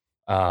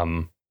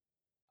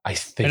 I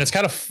think, and it's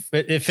kind of,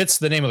 it fits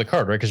the name of the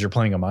card, right? Because you're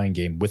playing a mind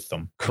game with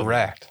them.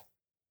 Correct.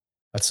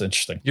 That's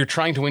interesting. You're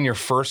trying to win your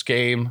first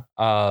game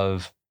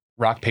of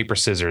rock, paper,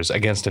 scissors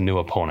against a new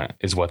opponent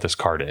is what this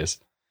card is.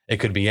 It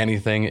could be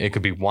anything. It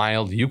could be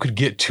wild. You could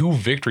get 2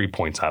 victory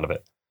points out of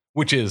it,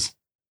 which is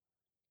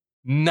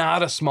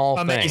not a small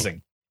thing.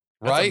 Amazing.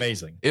 Right?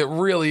 That's amazing. It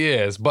really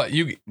is. But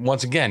you,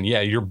 once again,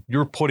 yeah,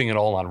 you're putting it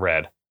all on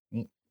red.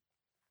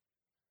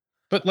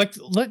 But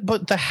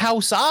but the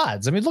house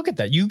odds. I mean, look at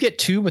that. You get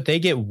 2, but they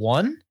get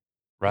 1.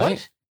 Right.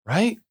 What?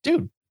 Right.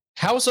 Dude,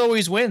 house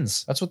always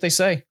wins. That's what they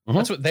say.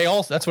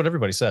 Mm-hmm. That's what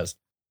everybody says.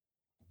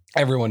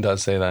 Everyone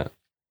does say that.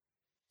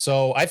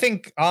 So I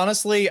think,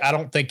 honestly, I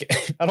don't think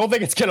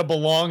it's going to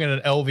belong in an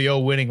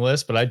LVO winning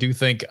list, but I do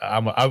think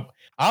I'm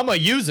going to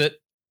use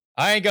it.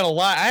 I ain't going to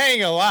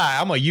lie.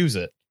 I'm going to use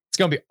it. It's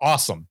going to be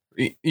awesome.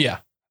 Yeah.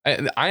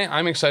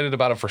 I'm excited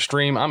about it for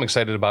stream. I'm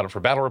excited about it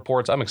for battle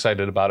reports. I'm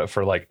excited about it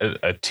for like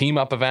a team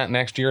up event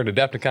next year at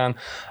Adepticon.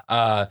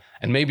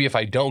 And maybe if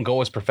I don't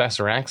go as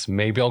Professor X,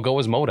 maybe I'll go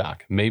as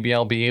MODOK. Maybe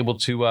I'll be able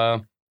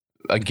to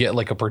get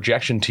like a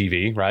projection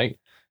TV, right?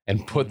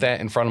 And put that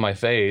in front of my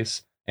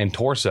face and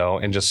torso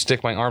and just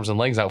stick my arms and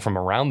legs out from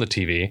around the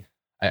TV.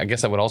 I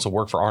guess that would also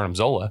work for Arnim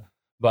Zola.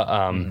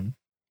 But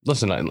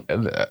listen,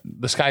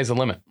 the sky's the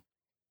limit.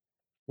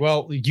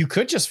 Well, you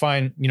could just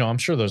find, I'm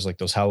sure there's like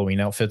those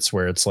Halloween outfits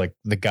where it's like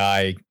the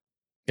guy,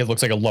 it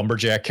looks like a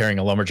lumberjack carrying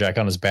a lumberjack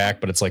on his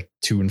back, but it's like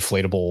 2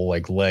 inflatable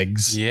like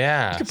legs.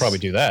 Yeah. You could probably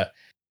do that.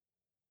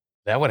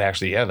 That would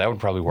actually, that would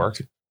probably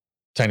work.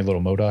 Tiny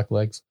little MODOK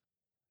legs.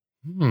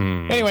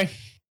 Anyway,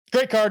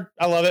 great card.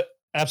 I love it.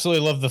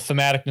 Absolutely love the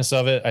thematicness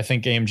of it. I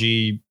think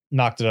AMG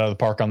knocked it out of the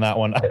park on that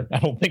one. I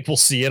don't think we'll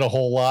see it a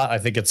whole lot. I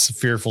think it's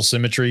fearful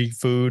symmetry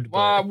food.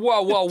 Whoa.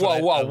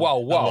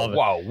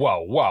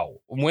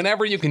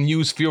 Whenever you can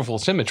use fearful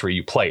symmetry,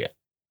 you play it.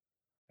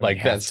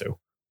 Like that's too.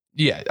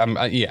 Yeah,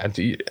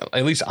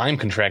 at least I'm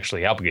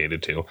contractually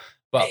obligated to.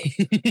 But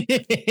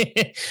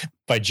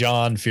by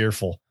John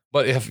Fearful.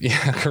 But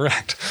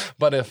correct.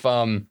 But if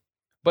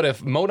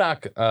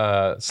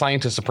MODOK,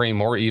 Scientist Supreme,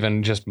 or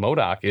even just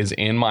MODOK is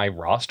in my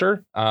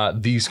roster,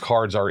 these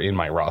cards are in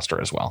my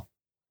roster as well.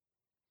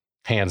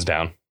 Hands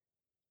down.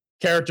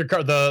 Character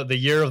card, the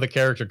year of the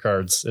character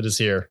cards. It is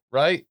here,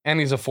 right? And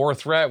he's a 4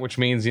 threat, which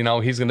means he's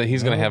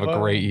gonna have a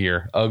great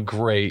year, a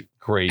great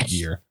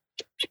year.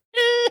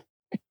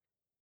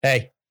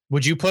 Hey,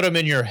 would you put him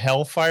in your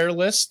Hellfire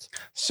list?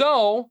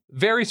 So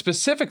very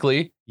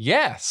specifically,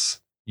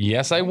 yes,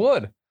 I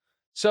would.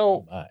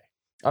 So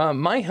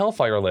my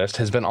Hellfire list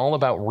has been all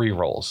about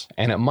rerolls,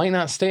 and it might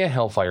not stay a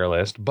Hellfire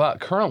list, but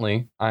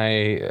currently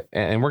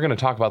and we're going to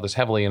talk about this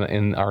heavily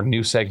in our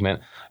new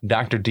segment,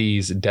 Dr.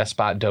 D's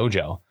Despot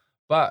Dojo,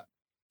 but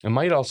it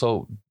might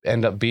also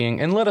end up being,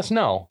 and let us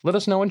know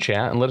in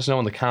chat and let us know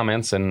in the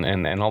comments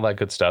and all that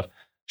good stuff.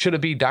 Should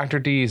it be Dr.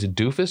 D's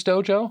Doofus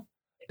Dojo,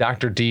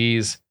 Dr.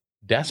 D's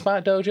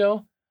Despot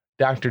Dojo,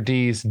 Dr.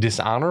 D's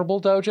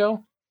Dishonorable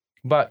Dojo?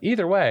 But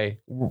either way,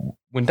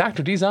 when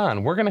Dr. D's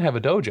on, we're going to have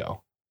a dojo.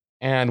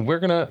 And we're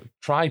going to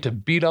try to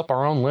beat up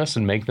our own lists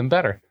and make them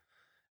better.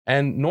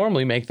 And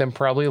normally make them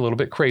probably a little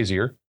bit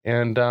crazier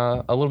and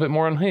a little bit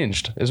more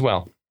unhinged as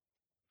well.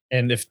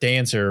 And if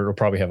Dan's here, it'll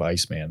probably have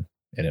Iceman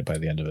in it by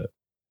the end of it.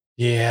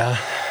 Yeah.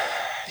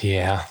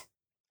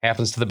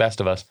 Happens to the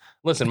best of us.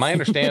 Listen, my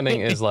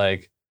understanding is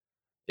like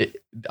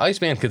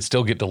Iceman could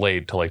still get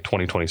delayed to like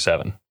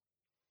 2027.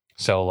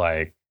 So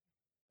like,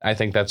 I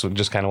think that's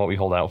just kind of what we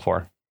hold out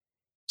for.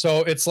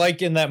 So it's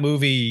like in that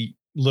movie,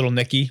 Little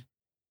Nicky.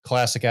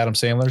 Classic Adam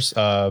Sandler's.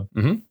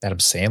 Adam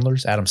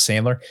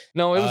Sandler.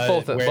 No, it was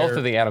both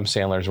of the Adam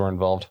Sandlers were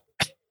involved.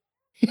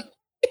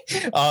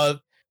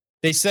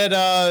 They said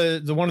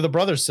one of the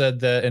brothers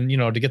said that, and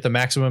to get the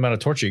maximum amount of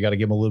torture, you got to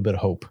give him a little bit of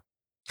hope.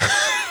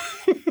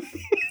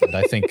 And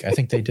I think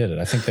they did it.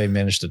 I think they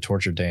managed to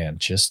torture Dan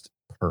just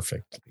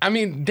perfect. I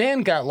mean,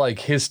 Dan got like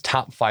his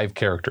top 5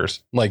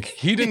 characters. Like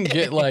he didn't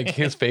get like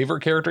his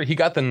favorite character. He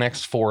got the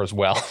next 4 as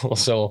well.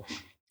 So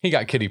he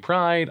got Kitty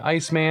Pryde,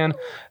 Iceman,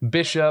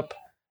 Bishop.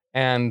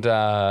 And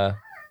I'm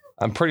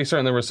pretty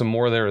certain there was some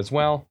more there as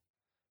well.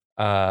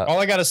 All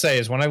I got to say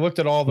is when I looked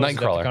at all those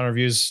Nightcrawler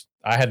reviews,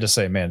 I had to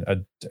say,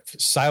 man,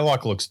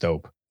 Psylocke looks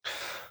dope.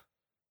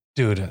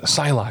 Dude,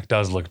 Psylocke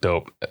does look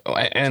dope.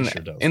 And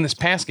Sure does. in this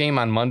past game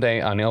on Monday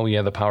on Oh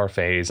Yeah, the Power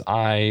phase,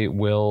 I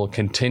will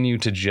continue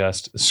to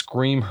just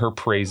scream her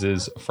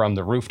praises from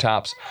the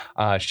rooftops.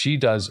 She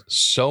does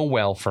so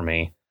well for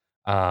me.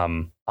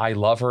 I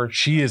love her.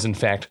 She is, in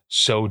fact,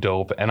 so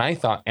dope. And I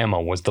thought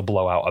Emma was the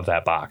blowout of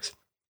that box.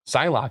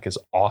 Psylocke is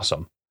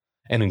awesome.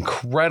 An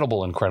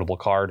incredible, incredible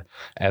card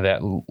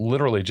that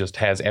literally just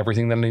has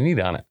everything that I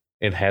need on it.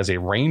 It has a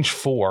range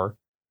 4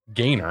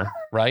 gainer,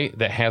 right,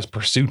 that has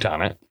pursuit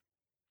on it.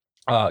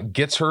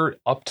 Gets her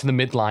up to the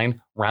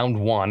midline round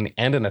 1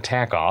 and an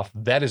attack off.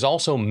 That is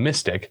also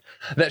Mystic,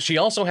 that she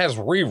also has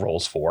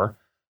rerolls for.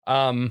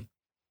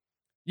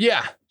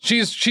 Yeah,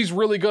 she's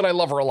really good. I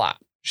love her a lot.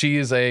 She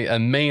is a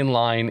main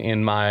line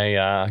in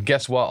my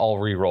guess what, all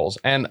rerolls.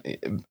 And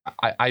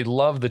I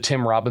love the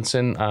Tim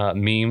Robinson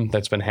meme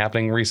that's been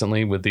happening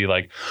recently with the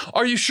like,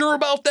 are you sure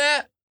about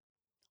that?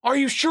 Are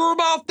you sure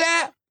about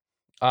that?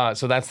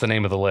 So that's the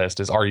name of the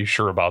list is Are You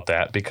Sure About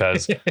That?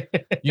 Because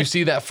you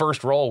see that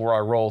first roll where I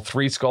roll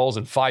 3 skulls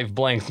and 5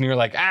 blanks and you're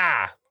like,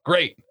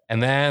 great.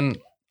 And then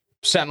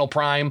Sentinel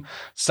Prime,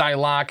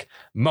 Psylocke,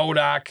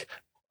 MODOK,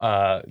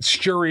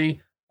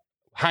 Shuri,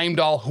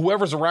 Heimdall,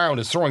 whoever's around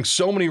is throwing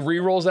so many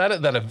rerolls at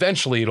it that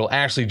eventually it'll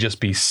actually just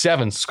be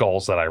 7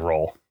 skulls that I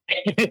roll.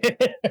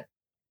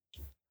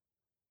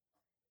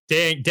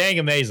 Dang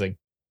amazing.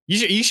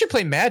 You should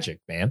play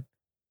Magic, man.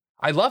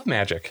 I love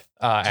Magic,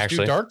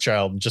 actually. Do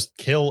Darkchild and just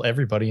kill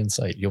everybody in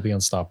sight. You'll be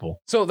unstoppable.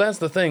 So that's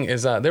the thing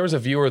is there was a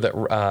viewer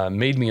that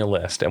made me a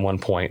list at one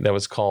point that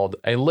was called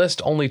A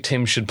List Only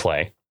Tim Should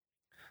Play.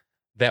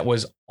 That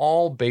was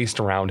all based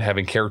around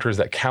having characters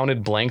that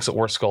counted blanks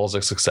or skulls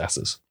as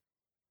successes.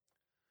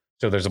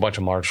 So there's a bunch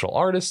of martial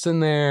artists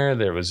in there.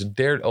 There was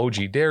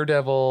OG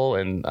Daredevil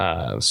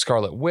and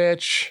Scarlet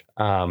Witch.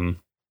 That's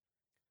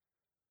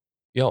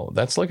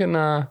looking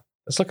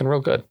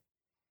real good.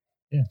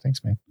 Yeah,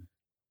 thanks, man.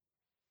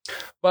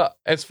 But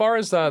as far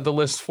as the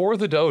list for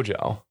the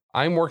dojo,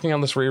 I'm working on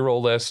this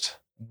reroll list.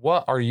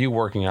 What are you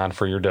working on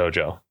for your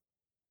dojo?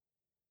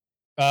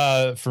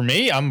 For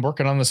me, I'm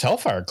working on this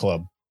Hellfire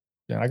Club.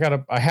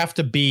 I have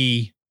to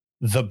be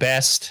the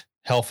best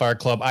Hellfire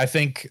Club. I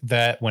think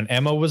that when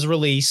Emma was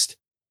released,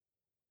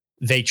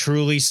 they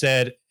truly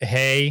said,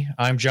 "Hey,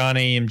 I'm John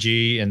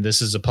AMG, and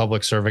this is a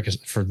public service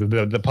for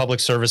the public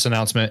service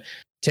announcement.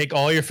 Take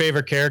all your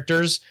favorite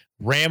characters,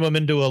 ram them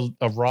into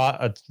a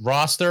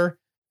roster,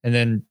 and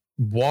then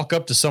walk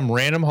up to some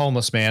random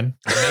homeless man,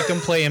 make them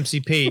play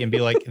MCP, and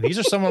be like, these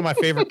are some of my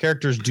favorite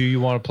characters. Do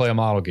you want to play a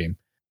model game?"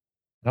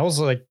 And I was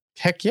like,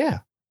 heck yeah.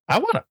 I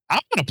want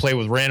to play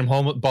with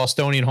random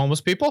Bostonian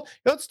homeless people.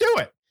 Let's do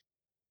it.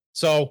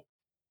 So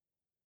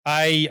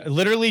I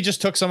literally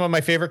just took some of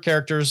my favorite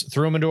characters,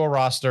 threw them into a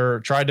roster,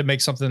 tried to make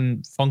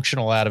something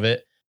functional out of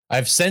it.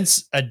 I've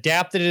since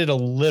adapted it a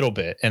little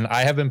bit, and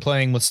I have been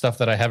playing with stuff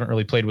that I haven't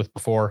really played with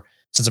before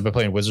since I've been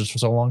playing Wizards for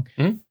so long.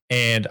 Mm-hmm.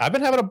 And I've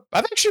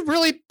actually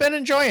really been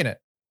enjoying it.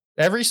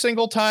 Every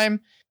single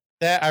time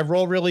that I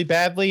roll really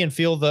badly and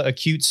feel the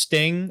acute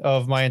sting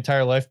of my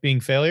entire life being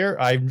failure,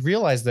 I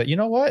realize that, you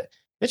know what?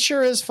 It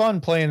sure is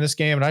fun playing this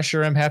game, and I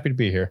sure am happy to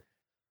be here.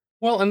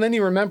 Well, and then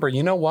you remember,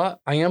 you know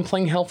what? I am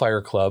playing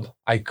Hellfire Club.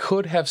 I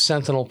could have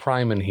Sentinel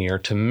Prime in here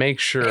to make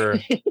sure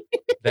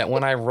that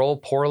when I roll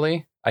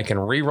poorly, I can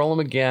re-roll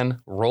them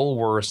again, roll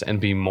worse, and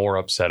be more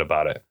upset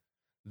about it.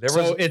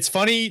 It's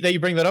funny that you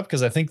bring that up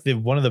because I think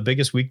one of the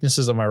biggest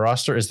weaknesses of my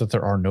roster is that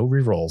there are no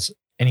rerolls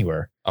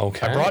anywhere.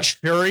 Okay. I brought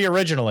Shuri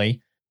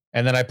originally,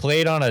 and then I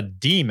played on a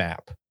D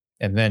map,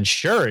 and then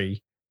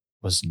Shuri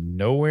was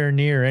nowhere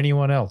near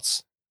anyone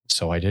else.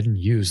 So I didn't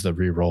use the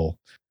reroll.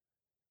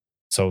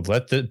 So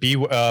let the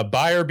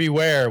buyer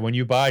beware. When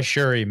you buy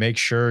Shuri, make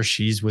sure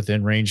she's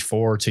within range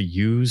 4 to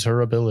use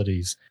her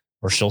abilities,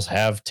 or she'll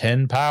have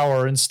 10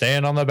 power and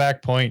stand on the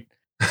back point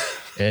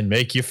and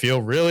make you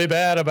feel really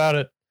bad about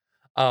it.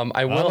 I'm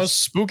a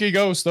spooky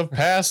ghost of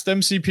past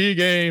MCP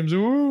games.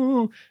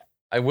 Ooh.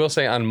 I will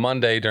say on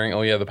Monday during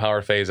the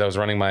Power phase, I was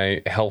running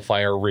my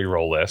Hellfire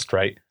reroll list,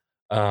 right?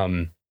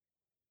 And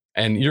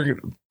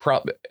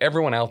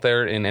everyone out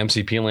there in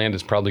MCP land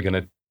is probably going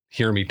to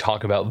hear me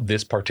talk about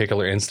this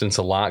particular instance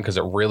a lot because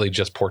it really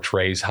just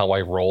portrays how I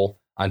roll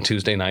on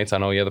Tuesday nights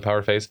on the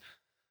Power phase.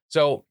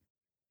 So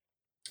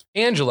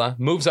Angela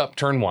moves up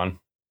turn 1,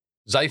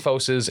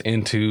 Zyphoses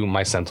into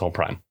my Sentinel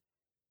Prime.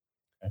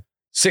 Okay.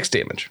 6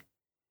 damage.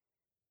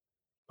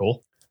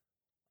 Cool.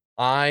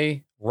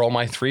 I roll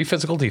my 3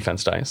 physical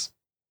defense dice.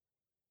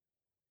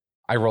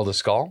 I roll a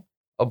skull,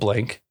 a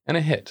blank, and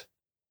a hit.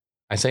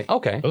 I say,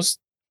 okay. Those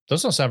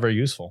don't sound very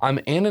useful. I'm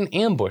in an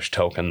ambush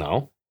token,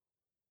 though.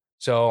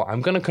 So I'm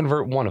going to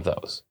convert one of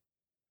those.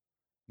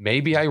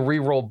 Maybe I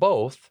re-roll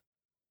both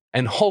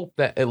and hope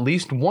that at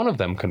least one of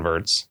them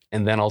converts,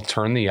 and then I'll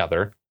turn the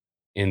other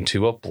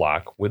into a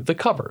block with the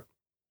cover.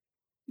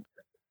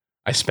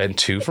 I spent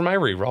 2 for my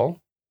re-roll.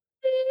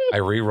 I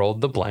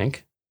re-rolled the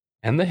blank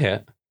and the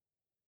hit,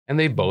 and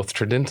they both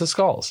turned into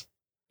skulls.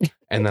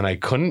 And then I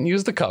couldn't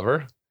use the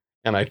cover,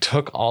 and I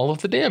took all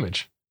of the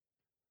damage.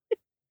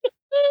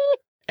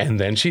 And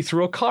then she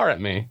threw a car at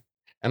me,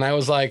 And I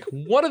was like,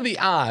 what are the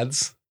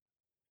odds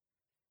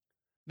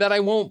that I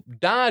won't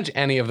dodge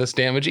any of this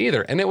damage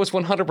either? And it was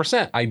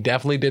 100%. I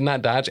definitely did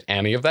not dodge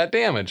any of that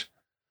damage.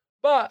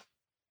 But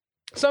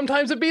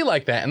sometimes it'd be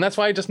like that. And that's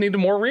why I just needed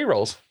more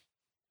rerolls.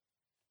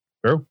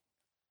 True.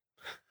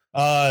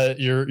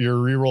 Your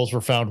rerolls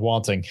were found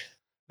wanting.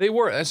 They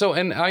were. So,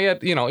 and I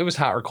had, it was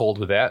hot or cold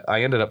with that.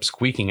 I ended up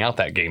squeaking out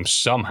that game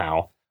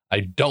somehow.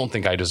 I don't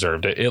think I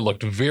deserved it. It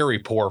looked very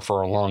poor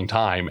for a long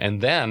time.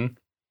 And then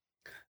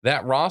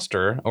that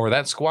roster or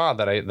that squad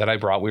that I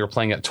brought, we were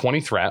playing at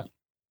 20 threat,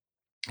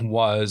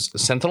 was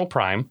Sentinel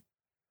Prime,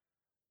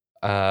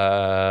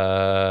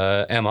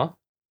 Emma,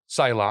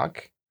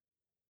 Psylocke,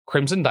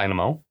 Crimson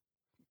Dynamo,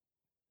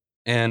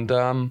 and did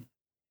I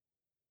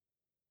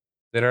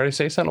already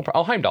say Sentinel Prime?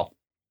 Oh, Heimdall.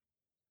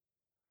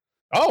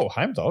 Oh,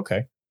 Heimdall.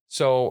 Okay.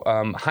 So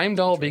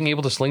Heimdall being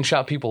able to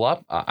slingshot people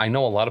up, I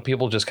know a lot of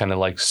people just kind of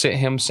like sit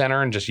him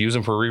center and just use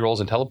him for rerolls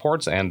and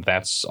teleports, and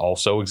that's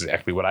also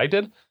exactly what I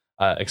did,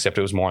 except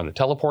it was more on the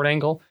teleport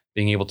angle,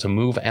 being able to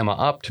move Emma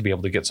up to be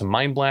able to get some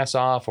Mind Blasts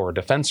off or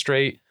defense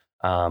straight.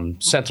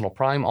 Sentinel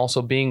Prime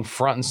also being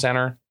front and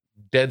center,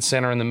 dead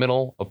center in the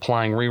middle,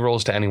 applying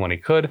rerolls to anyone he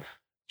could.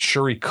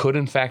 Sure, he could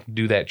in fact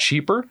do that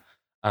cheaper,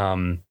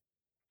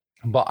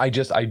 but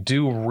I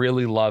do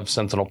really love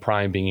Sentinel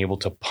Prime being able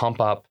to pump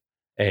up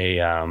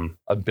a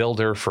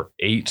builder for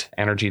 8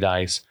 energy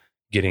dice,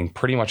 getting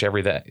pretty much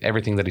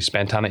everything that he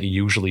spent on it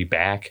usually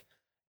back,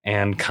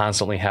 and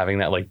constantly having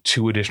that like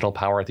 2 additional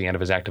power at the end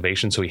of his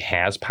activation, so he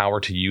has power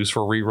to use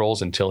for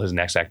rerolls until his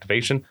next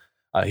activation.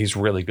 He's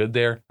really good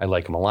there. I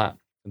like him a lot.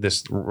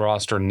 This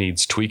roster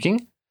needs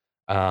tweaking,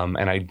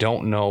 and I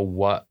don't know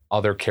what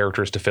other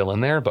characters to fill in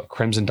there, but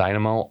Crimson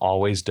Dynamo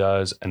always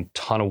does a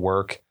ton of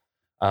work.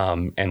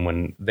 And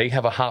when they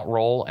have a hot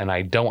roll and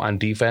I don't on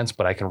defense,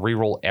 but I can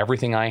reroll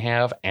everything I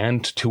have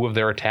and 2 of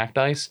their attack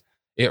dice,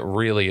 it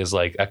really is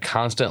like a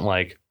constant,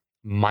 like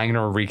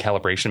minor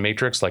recalibration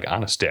matrix, like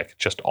on a stick,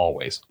 just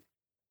always.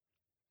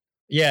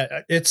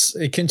 Yeah,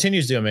 it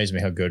continues to amaze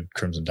me how good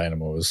Crimson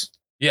Dynamo is.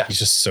 Yeah. He's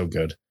just so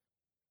good.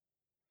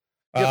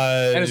 Yep.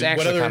 And his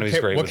action economy is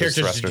great. What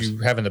characters did you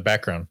have in the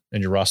background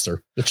in your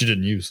roster that you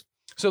didn't use?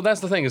 So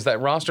that's the thing, is that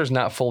roster's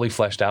not fully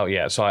fleshed out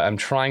yet. So I'm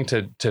trying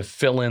to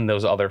fill in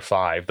those other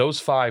 5. Those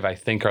 5, I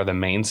think, are the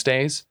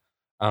mainstays.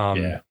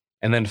 And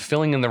then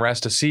filling in the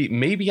rest to see,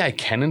 maybe I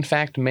can, in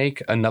fact,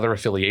 make another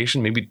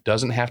affiliation. Maybe it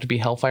doesn't have to be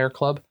Hellfire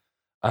Club.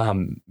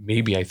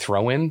 Maybe I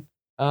throw in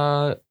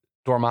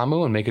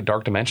Dormammu and make a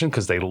Dark Dimension,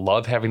 because they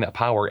love having that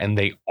power and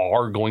they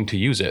are going to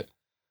use it.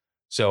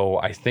 So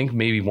I think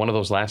maybe one of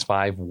those last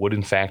 5 would,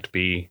 in fact,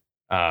 be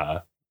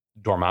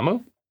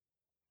Dormammu.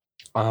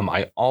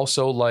 I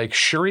also like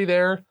Shuri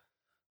there,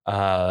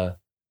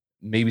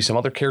 maybe some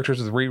other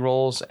characters with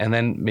rerolls, and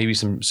then maybe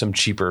some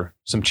cheaper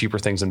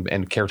things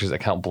and characters that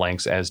count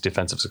blanks as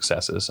defensive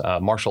successes.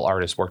 Martial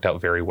Artist worked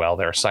out very well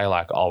there.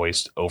 Psylocke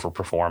always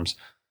overperforms,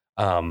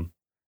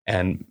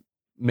 and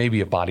maybe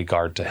a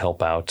bodyguard to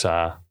help out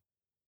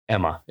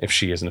Emma if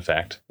she is in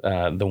fact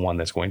the one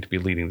that's going to be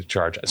leading the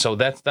charge. So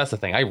that's the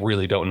thing. I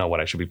really don't know what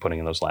I should be putting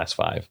in those last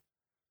 5.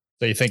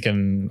 So you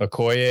thinking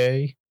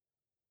Okoye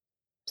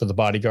for the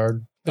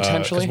bodyguard?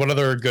 Potentially. What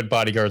other good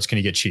bodyguards can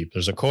you get cheap?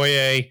 There's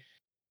Okoye.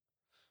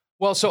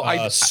 Well, so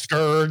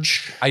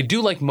Scourge. I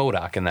do like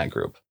MODOK in that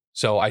group.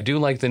 So I do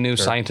like the new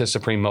Scientist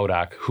Supreme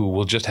MODOK, who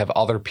will just have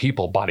other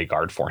people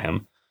bodyguard for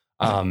him,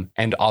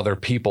 and other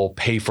people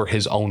pay for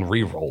his own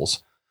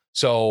rerolls.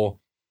 So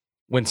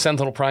when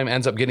Sentinel Prime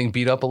ends up getting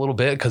beat up a little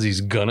bit,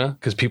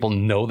 because people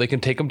know they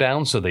can take him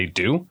down, so they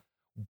do.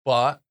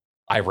 But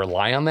I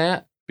rely on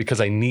that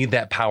because I need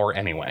that power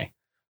anyway.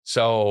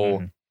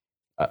 So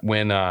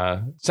when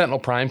Sentinel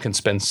Prime can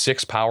spend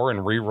 6 power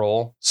and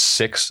reroll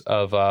 6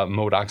 of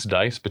MODOK's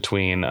dice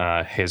between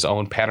his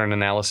own pattern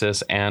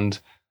analysis and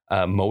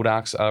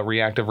MODOK's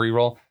reactive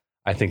reroll,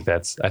 I think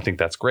that's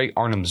great.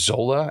 Arnim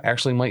Zola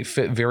actually might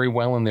fit very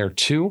well in there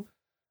too,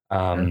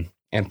 and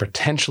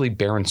potentially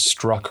Baron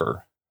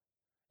Strucker.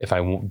 If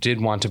I did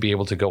want to be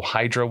able to go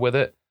Hydra with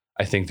it,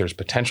 I think there's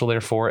potential there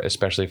for it,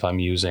 especially if I'm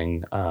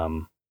using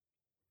a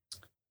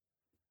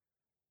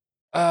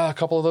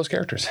couple of those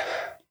characters.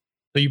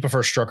 So you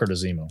prefer Strucker to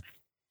Zemo?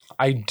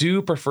 I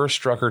do prefer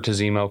Strucker to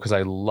Zemo because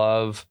I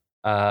love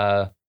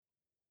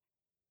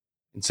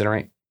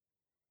Incinerate.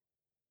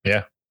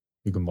 Yeah,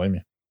 you can blame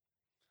me.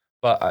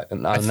 But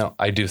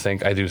I do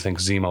think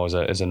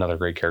Zemo is another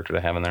great character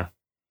to have in there.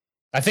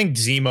 I think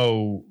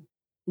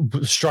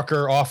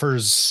Strucker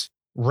offers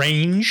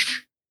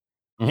range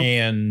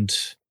and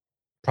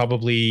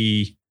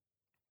probably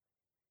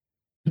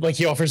like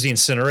he offers the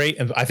Incinerate,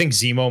 and I think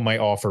Zemo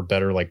might offer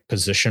better like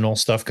positional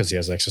stuff because he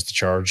has access to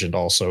charge and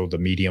also the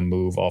medium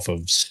move off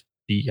of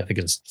I think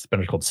it's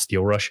better called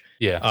Steel Rush.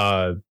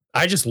 Yeah.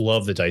 I just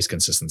love the dice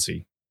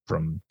consistency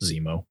from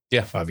Zemo.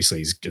 Yeah.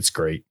 Obviously it's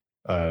great.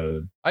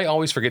 I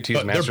always forget to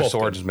use Master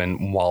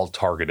Swordsman while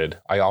targeted.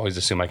 I always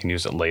assume I can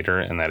use it later,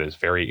 and that is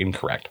very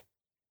incorrect.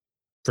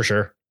 For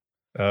sure.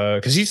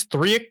 Because he's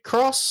 3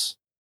 across?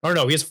 Or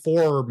no, he has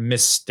 4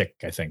 Mystic,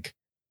 I think.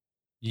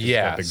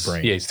 Yeah. Big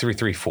brain. Yeah, he's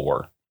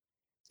 3/3/4.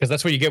 Because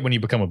that's what you get when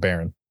you become a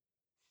Baron.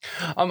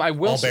 I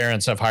will. All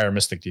Barons have higher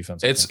Mystic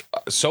defense. It's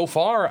so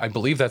far, I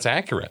believe that's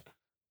accurate.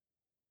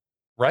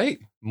 Right?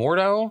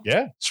 Mordo,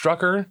 yeah,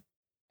 Strucker,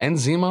 and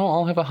Zemo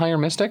all have a higher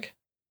Mystic.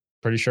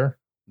 Pretty sure.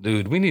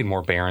 Dude, we need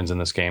more Barons in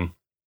this game.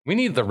 We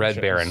need the Red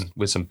Baron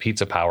with some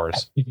pizza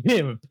powers.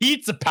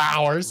 Pizza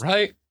powers,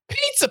 right?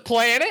 Pizza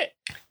Planet.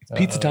 It's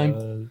pizza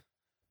time.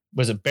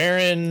 Was it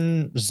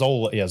Baron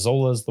Zola? Yeah,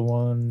 Zola's the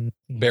one.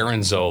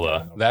 Baron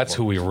Zola. That's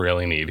who we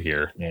really need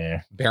here.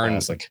 Yeah, Baron.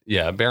 Classic.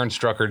 Yeah, Baron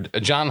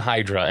Strucker. John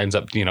Hydra ends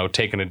up,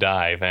 taking a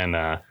dive, and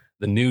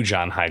the new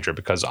John Hydra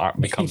becomes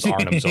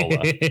Arnim Zola.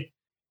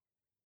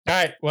 All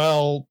right.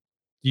 Well,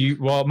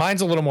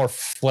 mine's a little more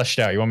fleshed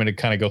out. You want me to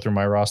kind of go through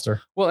my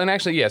roster? Well, and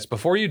actually, yes.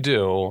 Before you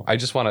do, I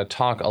just want to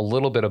talk a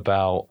little bit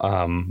about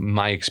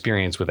my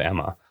experience with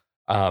Emma.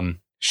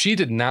 She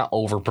did not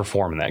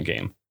overperform in that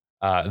game.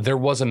 There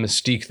was a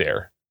Mystique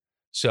there.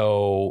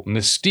 So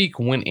Mystique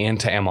went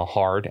into Emma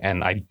hard,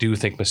 and I do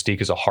think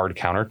Mystique is a hard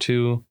counter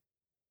to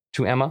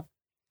Emma,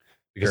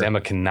 because Sure.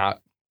 Emma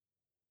cannot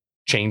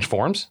change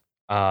forms,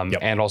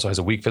 and also has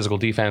a weak physical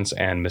defense,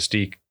 and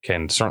Mystique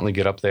can certainly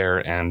get up there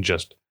and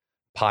just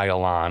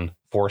pile on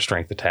 4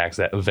 strength attacks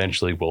that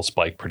eventually will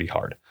spike pretty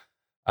hard.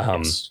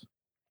 Yes.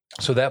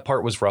 So that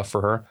part was rough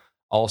for her.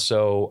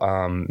 Also,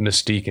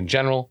 Mystique in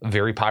general,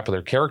 very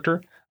popular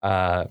character,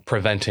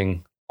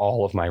 preventing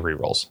all of my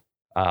rerolls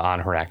on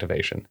her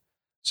activation.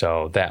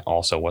 So that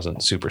also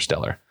wasn't super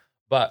stellar.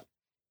 But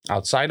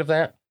outside of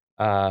that,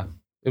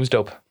 it was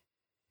dope.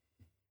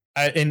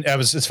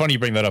 It's funny you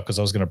bring that up, because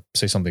I was going to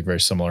say something very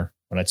similar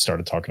when I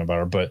started talking about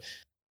her. But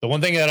the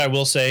one thing that I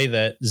will say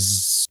that,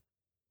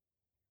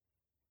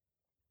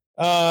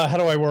 how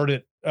do I word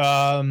it?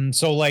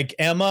 So like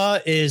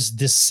Emma is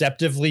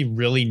deceptively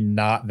really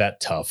not that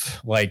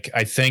tough. Like,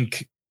 I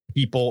think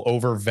people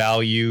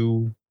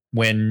overvalue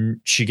when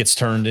she gets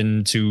turned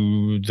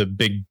into the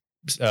big,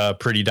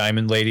 pretty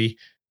diamond lady,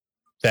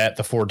 that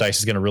the 4 dice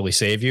is going to really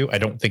save you.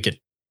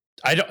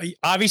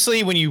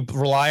 Obviously when you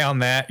rely on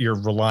that, you're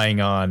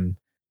relying on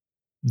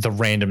the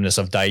randomness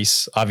of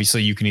dice.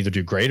 Obviously you can either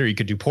do great or you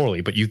could do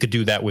poorly, but you could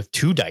do that with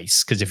 2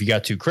 dice. Cause if you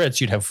got 2 crits,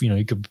 you'd have,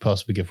 you could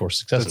possibly get 4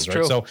 successes. That's right?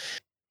 true. So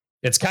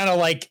it's kind of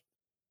like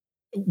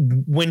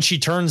when she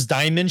turns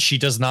diamond, she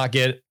does not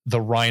get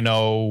the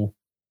Rhino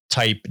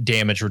type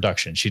damage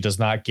reduction. She does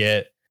not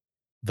get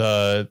she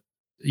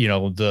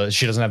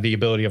doesn't have the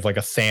ability of like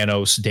a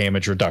Thanos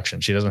damage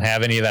reduction. She doesn't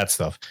have any of that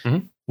stuff,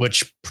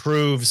 which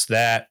proves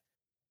that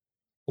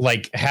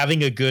like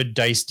having a good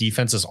dice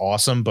defense is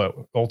awesome. But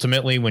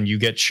ultimately, when you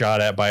get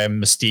shot at by a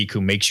Mystique who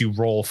makes you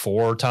roll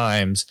 4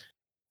 times,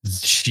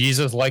 she's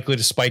as likely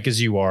to spike as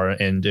you are.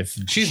 And if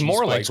she's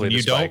more likely when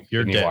you don't,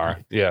 you're dead. You are.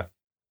 Yeah.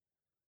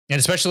 And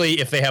especially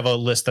if they have a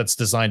list that's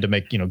designed to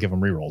make, give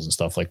them rerolls and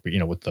stuff, like,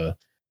 with the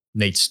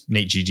Nate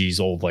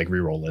GG's old like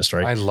reroll list,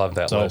 right? I love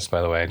that list,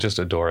 by the way. I just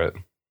adore it.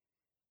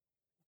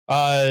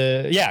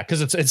 Yeah,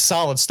 because it's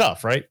solid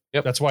stuff, right?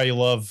 Yep. That's why you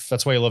love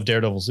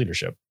Daredevil's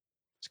leadership.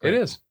 It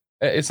is.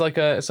 It's like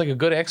a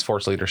good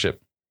X-Force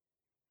leadership.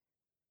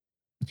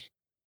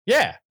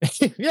 Yeah.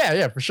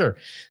 yeah, for sure.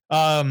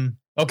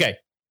 Okay.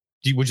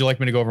 Would you like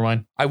me to go over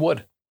mine? I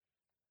would.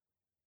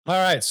 All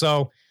right.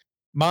 So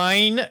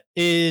mine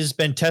is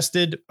been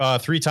tested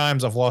 3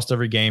 times. I've lost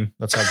every game.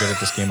 That's how good at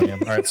this game I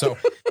am. All right. So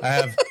I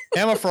have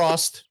Emma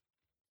Frost.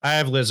 I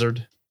have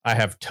Lizard. I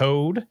have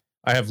Toad.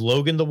 I have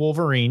Logan the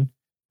Wolverine.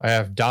 I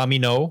have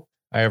Domino.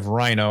 I have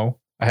Rhino.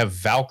 I have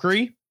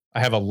Valkyrie.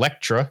 I have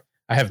Elektra.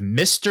 I have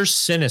Mr.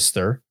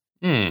 Sinister.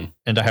 And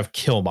I have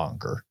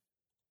Killmonger.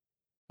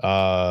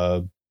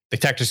 The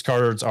tactics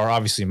cards are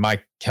obviously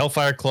my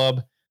Hellfire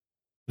Club.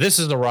 This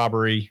is the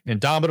Robbery.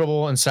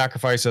 Indomitable and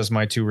Sacrifice as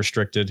my 2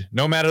 restricted.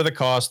 No matter the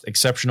cost.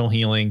 Exceptional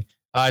Healing.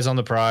 Eyes on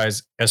the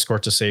Prize.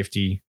 Escort to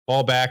Safety.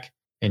 Fallback.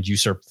 And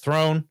Usurp the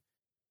Throne.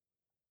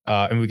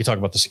 And we can talk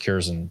about the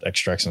secures and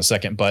extracts in a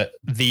second. But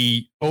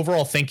the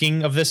overall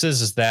thinking of this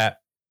is that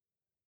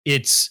I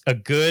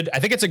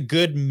think it's a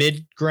good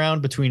mid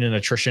ground between an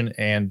attrition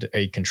and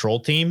a control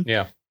team.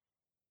 Yeah.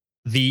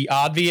 The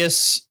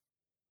obvious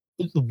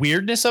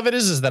weirdness of it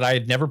is that I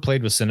had never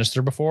played with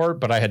Sinister before,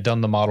 but I had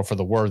done the model for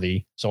the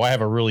Worthy. So I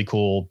have a really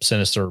cool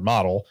Sinister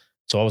model.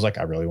 So I was like,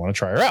 I really want to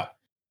try her out.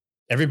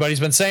 Everybody's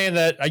been saying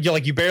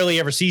that you barely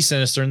ever see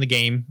Sinister in the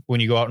game when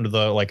you go out into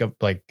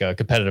the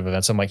competitive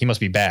events. I'm like, he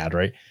must be bad,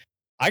 right?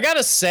 I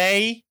gotta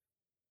say,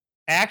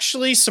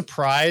 actually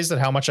surprised at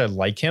how much I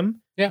like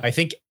him. Yeah. I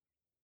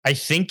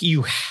think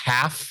you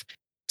have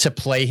to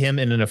play him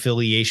in an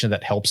affiliation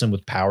that helps him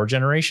with power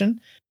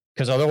generation,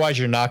 because otherwise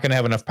you're not going to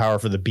have enough power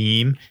for the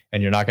beam,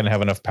 and you're not going to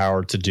have enough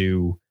power to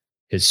do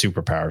his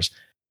superpowers.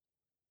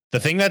 The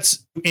thing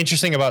that's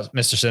interesting about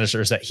Mr. Sinister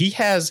is that he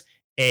has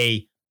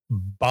a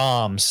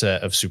bomb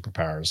set of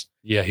superpowers.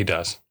 Yeah, he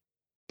does.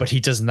 But he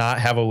does not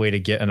have a way to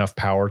get enough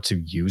power to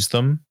use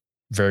them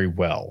very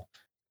well,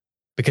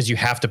 because you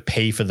have to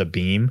pay for the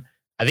beam.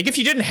 I think if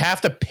you didn't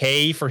have to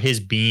pay for his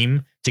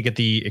beam to get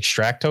the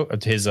extract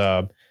his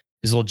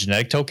little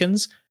genetic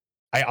tokens,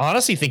 I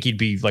honestly think he'd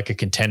be like a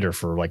contender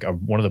for like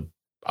one of the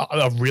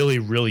a really,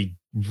 really,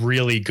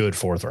 really good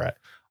 4 threat.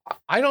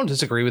 I don't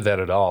disagree with that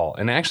at all.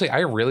 And actually, I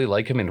really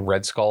like him in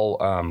Red Skull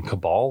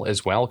Cabal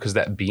as well, because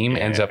that beam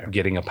ends up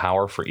getting a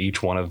power for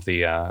each one of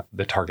the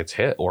targets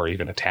hit or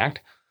even attacked,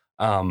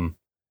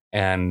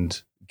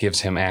 and gives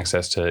him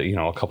access to,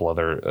 a couple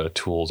other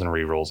tools and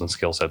rerolls and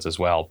skill sets as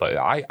well. But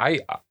I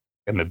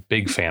am a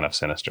big fan of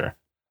Sinister.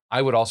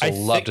 I would also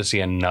love to see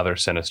another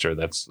Sinister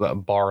that's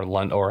Bar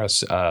London or a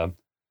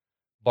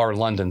Bar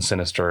London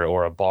Sinister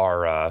or a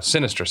Bar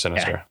Sinister.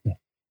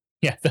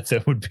 Yeah,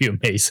 that would be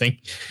amazing.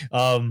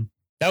 That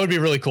would be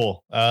really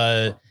cool.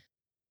 Again,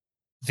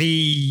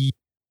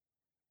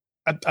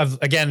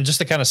 just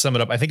to kind of sum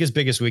it up, I think his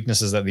biggest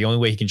weakness is that the only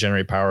way he can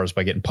generate power is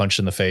by getting punched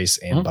in the face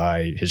and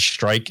by his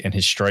strike. And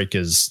his strike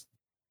is,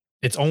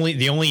 the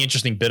only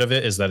interesting bit of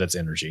it is that it's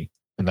energy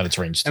and that it's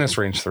range 2. And it's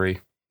range 3.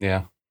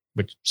 Yeah.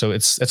 So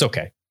it's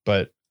okay.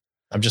 But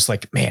I'm just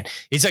like, man,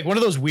 he's like one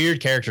of those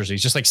weird characters.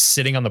 He's just like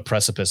sitting on the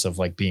precipice of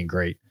like being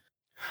great.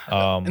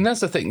 And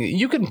that's the thing.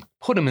 You can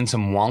put him in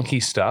some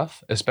wonky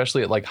stuff,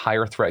 especially at like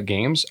higher threat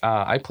games.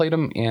 I played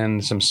him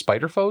in some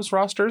Spider Foes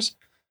rosters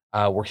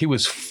where he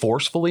was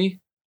forcefully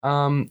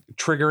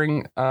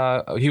triggering.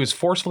 He was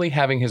forcefully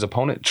having his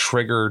opponent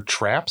trigger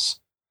traps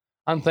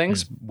on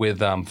things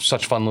with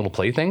such fun little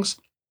playthings.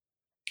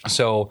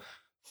 So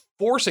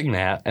forcing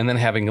that and then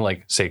having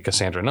like, say,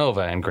 Cassandra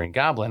Nova and Green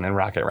Goblin and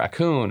Rocket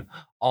Raccoon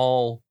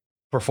all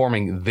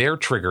performing their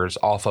triggers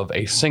off of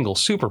a single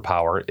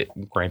superpower.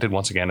 Granted,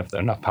 once again, if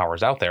enough power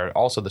is out there,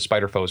 also the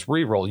Spider Foes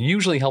reroll,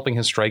 usually helping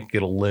his strike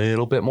get a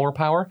little bit more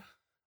power,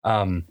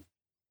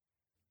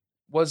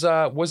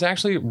 was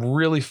actually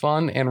really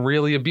fun and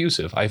really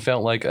abusive. I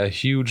felt like a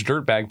huge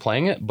dirtbag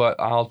playing it, but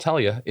I'll tell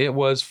you, it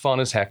was fun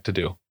as heck to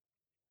do.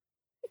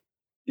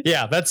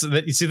 Yeah, that's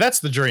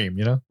the dream,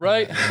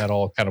 right? And that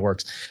all kind of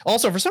works.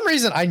 Also, for some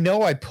reason, I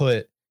know I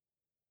put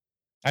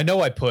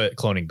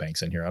cloning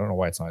banks in here. I don't know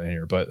why it's not in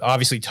here, but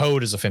obviously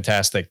Toad is a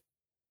fantastic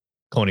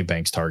cloning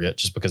banks target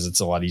just because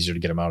it's a lot easier to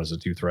get him out as a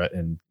 2-threat,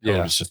 and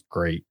Toad is just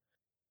great.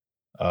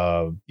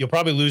 You'll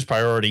probably lose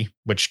priority,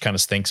 which kind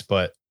of stinks,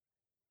 but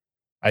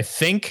I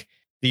think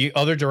the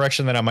other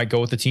direction that I might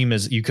go with the team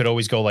is you could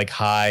always go like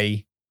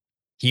high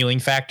healing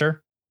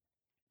factor,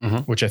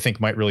 which I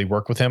think might really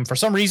work with him. For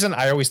some reason,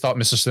 I always thought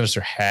Mr.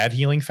 Sinister had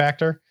healing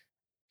factor,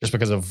 just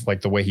because of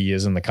like the way he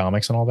is in the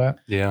comics and all that.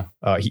 Yeah.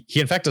 He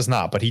in fact does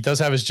not, but he does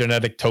have his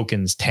genetic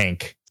tokens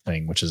tank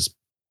thing, which is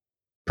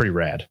pretty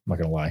rad. I'm not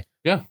going to lie.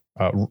 Yeah.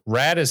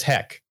 Rad as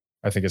heck,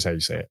 I think is how you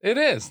say it. It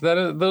is.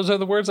 Those are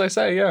the words I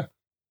say. Yeah.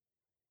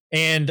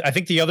 And I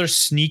think the other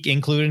sneak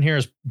included in here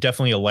is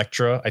definitely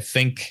Elektra. I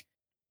think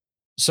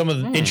some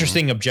of the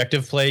interesting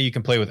objective play you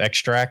can play with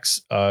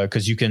extracts,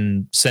 because you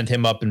can send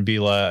him up and be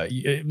like,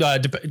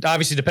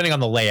 obviously depending on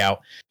the layout,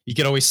 you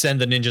could always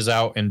send the ninjas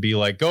out and be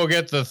like, go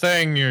get the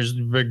thing, here's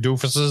big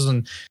doofuses,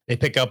 and they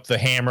pick up the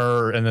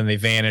hammer and then they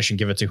vanish and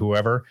give it to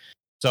whoever.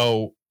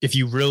 So if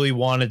you really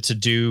wanted to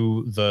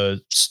do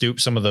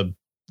some of the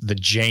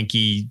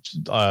janky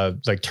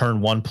like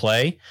turn 1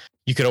 play,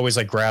 you could always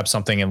like grab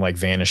something and like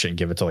vanish it and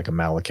give it to like a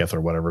Malekith or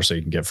whatever, so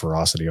you can get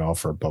ferocity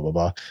off or blah blah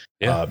blah.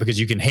 Yeah. Because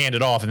you can hand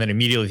it off and then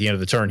immediately at the end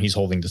of the turn he's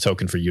holding the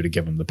token for you to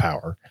give him the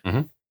power.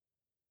 Which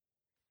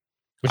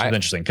is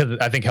interesting because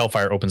I think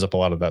Hellfire opens up a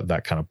lot of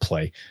that kind of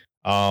play.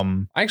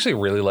 I actually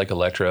really like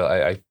Elektra.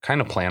 I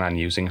kind of plan on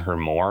using her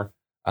more,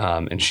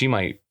 and she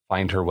might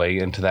find her way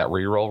into that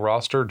reroll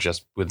roster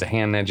just with the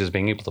hand edges.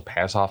 Being able to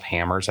pass off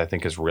hammers, I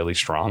think, is really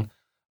strong.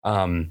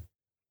 In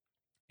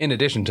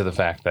addition to the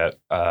fact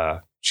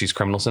that she's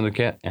Criminal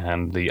Syndicate,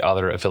 and the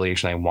other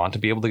affiliation I want to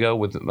be able to go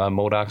with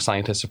MODOK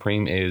Scientist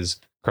Supreme is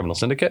Criminal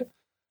Syndicate.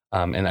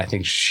 And I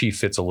think she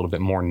fits a little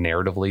bit more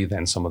narratively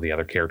than some of the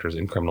other characters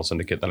in Criminal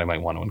Syndicate that I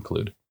might want to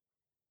include.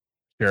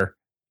 Sure.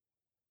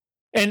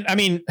 And I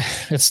mean,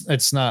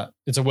 it's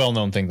a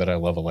well-known thing that I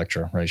love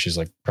Elektra, right? She's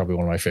like probably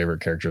one of my favorite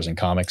characters in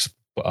comics.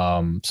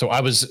 So I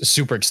was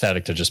super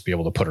ecstatic to just be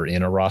able to put her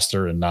in a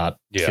roster and not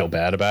feel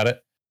bad about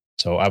it.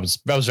 So I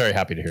was very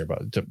happy to hear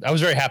about it. I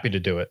was very happy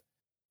to do it.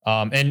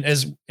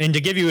 And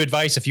to give you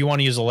advice, if you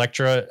want to use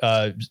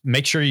Elektra,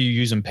 make sure you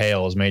use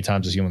Impale as many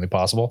times as humanly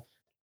possible,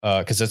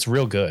 because that's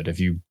real good if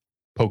you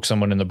poke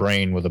someone in the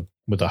brain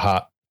with a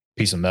hot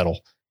piece of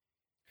metal.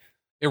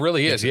 It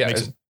really is,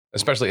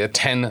 especially at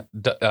 10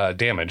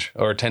 damage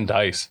or 10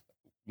 dice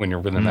when you're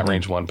within that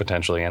range 1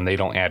 potentially, and they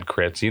don't add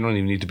crits. You don't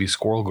even need to be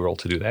Squirrel Girl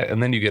to do that,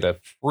 and then you get a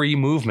free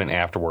movement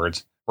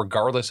afterwards,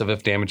 regardless of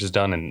if damage is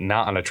done and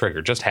not on a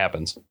trigger. Just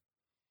happens.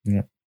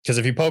 Yeah. Because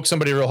if you poke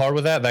somebody real hard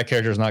with that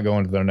character is not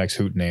going to their next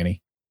hootenanny.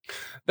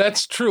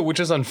 That's true, which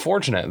is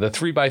unfortunate. The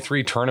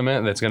 3x3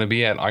 tournament that's going to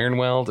be at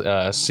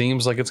Ironweld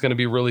seems like it's going to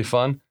be really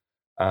fun.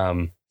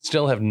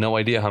 Still have no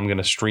idea how I'm going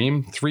to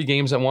stream 3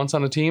 games at once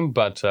on a team,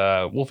 but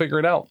we'll figure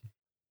it out.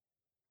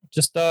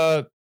 Just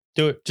do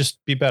it. Just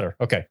be better.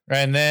 Okay.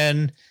 And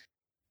then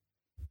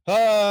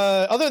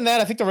other than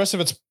that, I think the rest of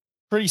it's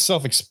pretty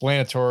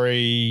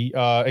self-explanatory.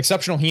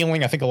 Exceptional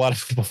healing. I think a lot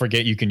of people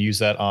forget you can use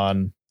that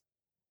on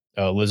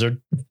Lizard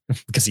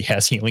because he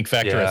has healing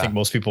factor. I think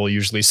most people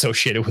usually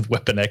associate it with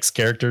Weapon X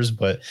characters,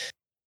 but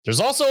There's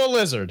also a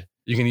lizard.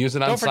 You can use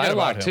it on Don't forget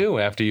about Psylocke him. too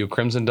after you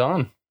Crimson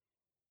Dawn.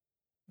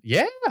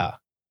 Yeah.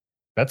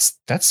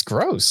 That's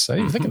gross. I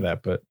didn't think of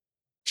that, but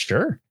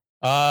sure.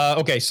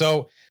 Okay,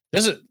 so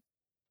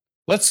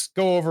let's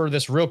go over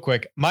this real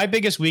quick. My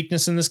biggest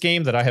weakness in this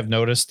game that I have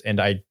noticed, and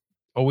I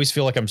always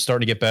feel like I'm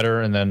starting to get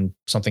better, and then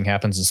something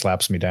happens and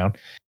slaps me down.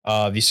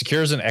 The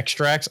secures and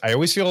extracts. I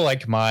always feel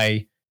like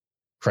my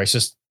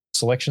crisis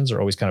selections are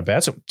always kind of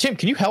bad. So Tim,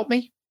 can you help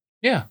me?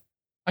 Yeah,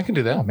 I can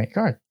do that. Oh man,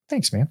 all right.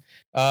 Thanks, man.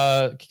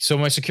 So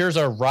my secures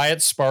are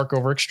Riot Spark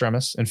over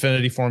Extremis,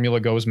 Infinity Formula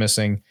goes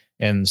missing,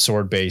 and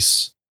Sword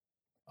Base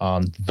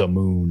on the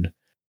Moon.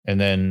 And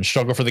then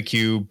Struggle for the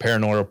Cube,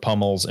 Paranoia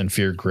Pummels, and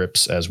Fear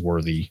Grips as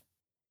worthy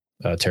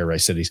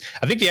terrorized cities.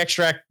 I think the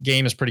extract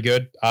game is pretty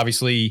good.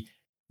 Obviously,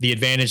 the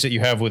advantage that you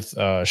have with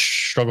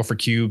Struggle for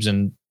Cubes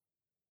and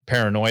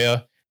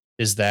Paranoia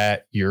is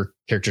that your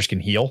characters can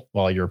heal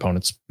while your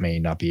opponents may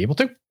not be able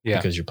to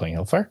because you're playing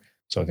Hellfire.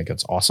 So I think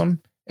that's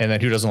awesome. And then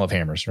who doesn't love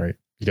hammers, right?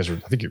 Because I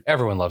think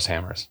everyone loves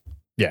hammers.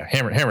 Yeah,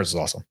 hammers is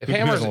awesome. If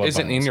hammers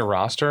isn't in your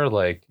roster,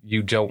 like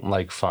you don't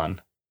like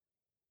fun.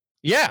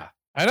 Yeah,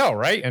 I know,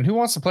 right? And who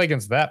wants to play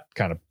against that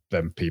kind of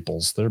them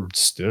peoples? They're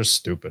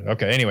stupid.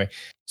 Okay, anyway.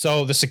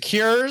 So the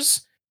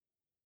secures,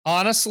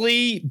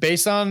 honestly,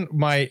 based on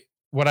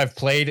what I've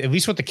played, at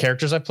least with the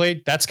characters I've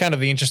played, that's kind of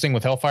the interesting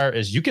with Hellfire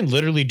is you can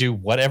literally do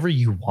whatever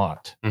you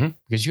want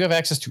because you have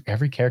access to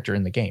every character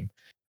in the game.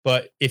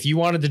 But if you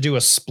wanted to do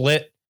a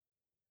split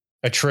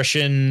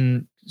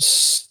attrition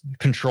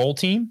control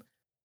team,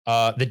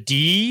 the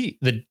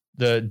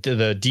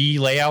D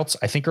layouts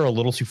I think are a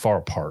little too far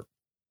apart.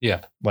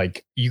 Yeah,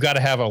 like you got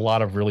to have a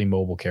lot of really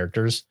mobile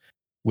characters,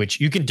 which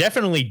you can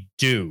definitely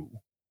do,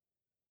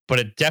 but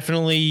it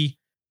definitely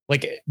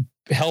like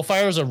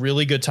Hellfire is a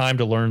really good time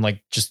to learn,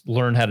 like just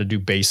learn how to do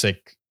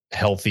basic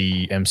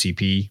healthy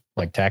MCP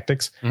like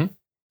tactics,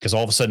 because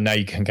all of a sudden now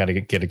you can kind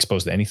of get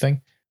exposed to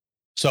anything.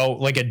 So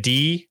like a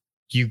D,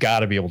 you got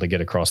to be able to get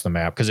across the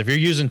map, because if you're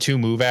using 2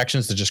 move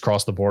actions to just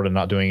cross the board and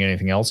not doing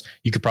anything else,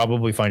 you could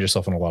probably find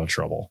yourself in a lot of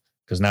trouble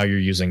because now you're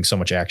using so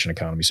much action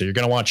economy. So you're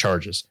going to want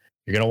charges.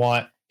 You're going to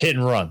want hit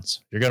and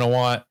runs. You're going to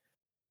want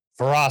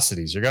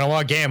ferocities. You're going to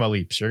want gamma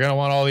leaps. You're going to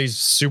want all these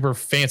super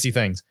fancy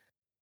things.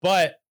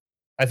 But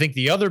I think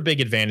the other big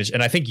advantage,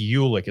 and I think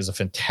Ulick is a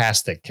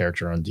fantastic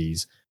character on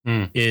D's,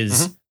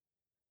 is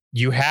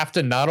you have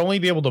to not only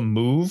be able to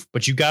move,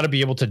 but you got to be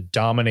able to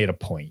dominate a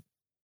point.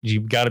 You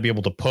got to be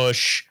able to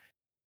push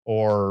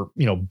or,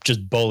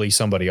 just bully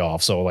somebody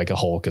off. So like a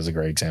Hulk is a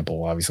great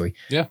example, obviously.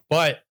 Yeah.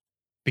 But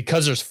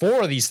because there's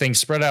 4 of these things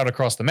spread out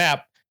across the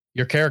map,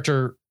 your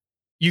character,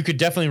 you could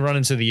definitely run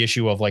into the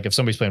issue of like, if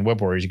somebody's playing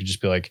Web Warriors, you could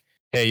just be like,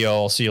 hey, yo,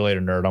 I'll see you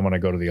later, nerd. I'm going to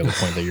go to the other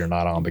point that you're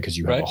not on because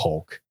you have a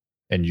Hulk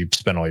and you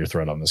spend all your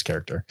threat on this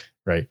character.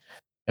 Right.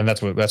 And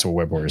that's what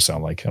Web Warriors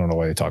sound like. I don't know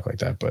why they talk like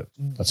that, but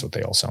that's what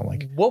they all sound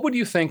like. What would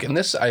you think? And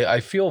this, I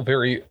feel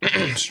very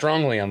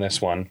strongly on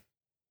this one,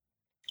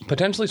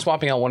 potentially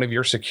swapping out one of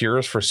your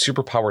secures for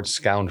superpowered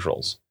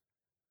scoundrels.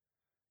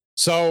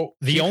 So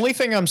the only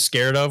thing I'm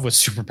scared of with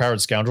superpowered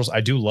scoundrels,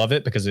 I do love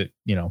it because it,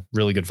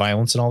 really good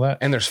violence and all that.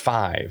 And there's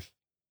 5.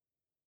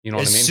 You know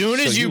what I mean? As soon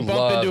as you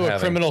bump into a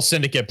criminal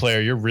syndicate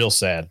player, you're real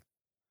sad.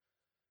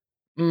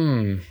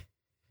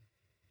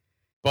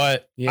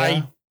 But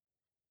yeah.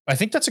 I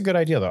think that's a good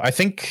idea, though. I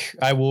think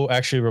I will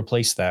actually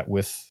replace that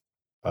with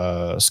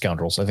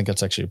scoundrels. I think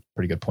that's actually a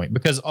pretty good point,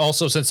 because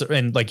also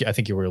and like I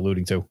think you were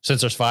alluding to,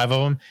 since there's 5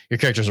 of them, your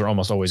characters are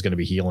almost always going to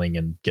be healing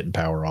and getting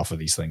power off of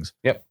these things.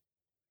 Yep.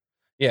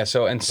 Yeah.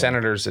 So, and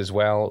senators as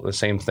well, the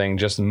same thing.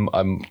 Just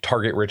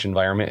target rich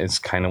environment is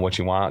kind of what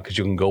you want, because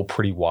you can go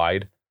pretty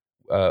wide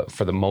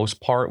for the most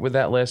part with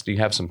that list. You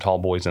have some tall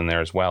boys in there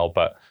as well,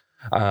 but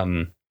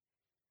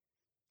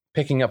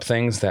picking up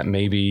things that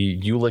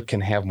maybe Ulick can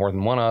have more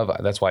than one of.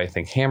 That's why I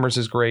think hammers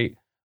is great.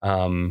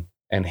 And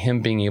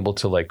him being able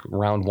to, like,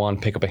 round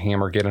 1, pick up a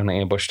hammer, get an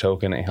ambush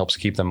token, it helps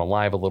keep them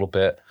alive a little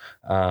bit.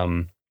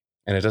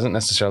 And it doesn't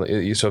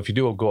necessarily, so if you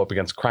do go up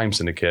against Crime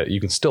Syndicate, you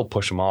can still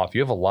push them off.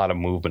 You have a lot of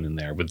movement in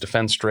there with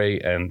defense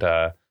straight and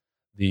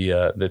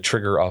the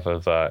trigger off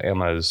of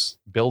Emma's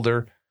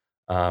builder.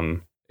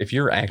 If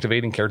you're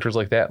activating characters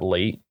like that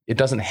late, it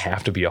doesn't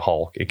have to be a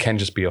Hulk. It can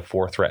just be a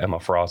 4-threat Emma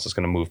Frost that's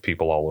going to move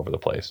people all over the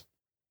place.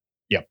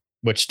 Yep.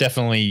 Which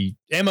definitely,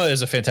 Emma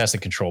is a fantastic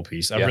control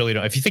piece. I really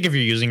don't. If you think if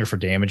you're using her for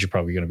damage, you're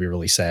probably going to be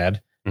really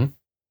sad.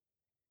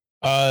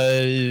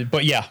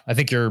 But yeah, I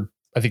think you're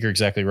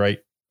exactly right.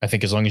 I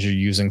think as long as you're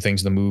using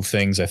things to move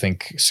things, I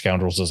think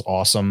Scoundrels is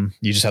awesome.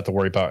 You just have to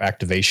worry about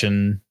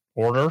activation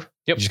order.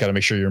 Yep. You just got to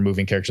make sure you're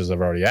moving characters that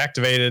have already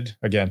activated.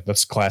 Again,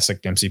 that's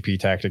classic MCP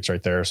tactics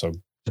right there. So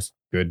just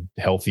good,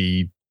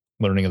 healthy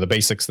learning of the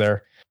basics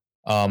there.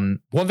 One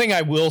thing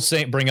I will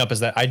bring up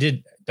is that I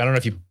don't know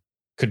if you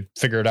could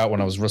figure it out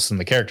when I was listing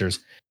the characters.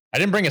 I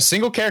didn't bring a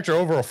single character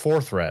over a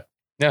 4-threat.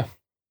 Yeah.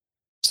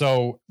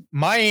 So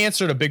my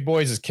answer to big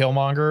boys is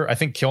Killmonger. I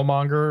think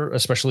Killmonger,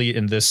 especially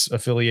in this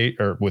affiliate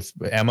or with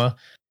Emma,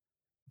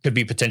 could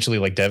be potentially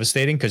like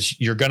devastating, because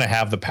you're going to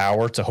have the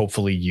power to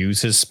hopefully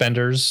use his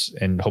spenders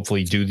and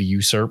hopefully do the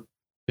usurp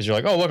because you're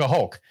like, oh, look, a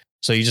Hulk.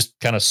 So you just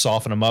kind of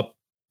soften him up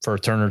for a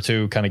turn or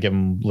two, kind of give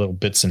him little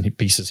bits and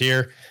pieces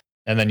here.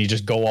 And then you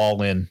just go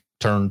all in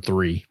turn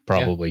 3,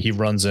 probably. Yeah. He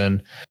runs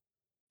in,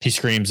 he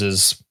screams he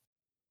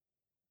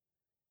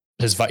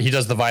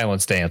does the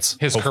violence dance.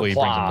 Hopefully he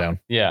brings him down.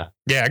 Yeah.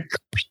 Yeah.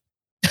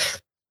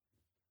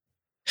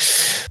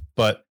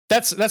 But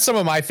that's some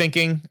of my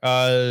thinking.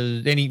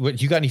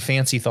 You got any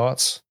fancy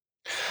thoughts?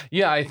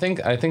 Yeah, I think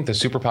the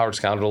superpowered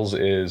scoundrels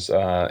is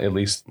at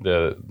least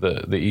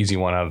the easy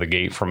one out of the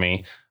gate for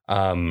me.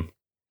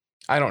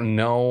 I don't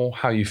know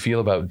how you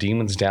feel about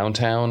Demons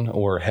Downtown,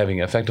 or having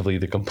effectively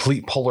the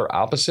complete polar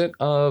opposite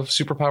of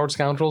superpowered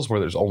scoundrels, where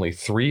there's only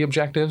 3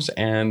 objectives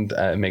and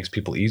it makes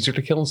people easier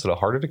to kill instead of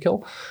harder to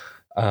kill.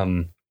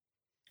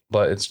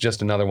 But it's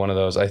just another one of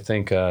those. I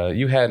think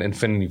you had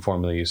Infinity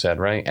Formula, you said,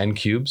 right? And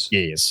cubes?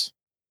 Yes.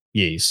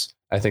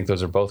 I think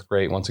those are both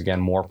great. Once again,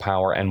 more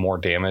power and more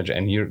damage.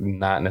 And you're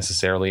not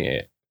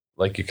necessarily,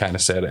 like you kind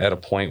of said, at a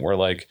point where,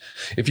 like,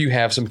 if you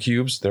have some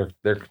cubes,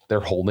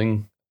 they're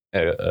holding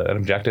an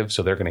objective,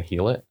 so they're going to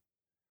heal it.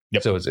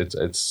 Yep. So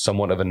it's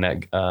somewhat of a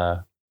net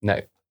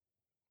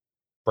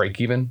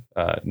break even,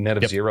 net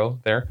of 0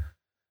 there.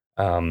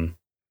 But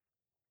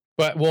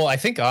I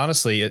think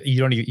honestly,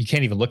 you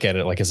can't even look at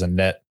it like as a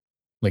net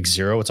like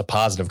 0. It's a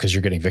positive because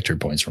you're getting victory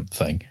points from the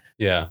thing.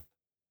 Yeah.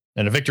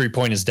 And a victory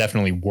point is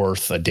definitely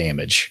worth a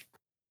damage,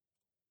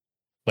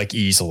 like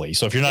easily.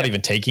 So if you're not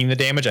even taking the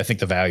damage, I think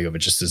the value of it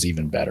just is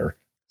even better.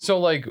 So,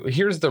 like,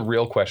 here's the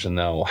real question,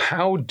 though.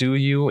 How do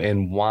you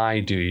and why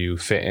do you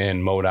fit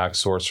in MODOK,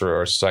 Sorcerer,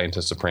 or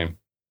Scientist Supreme?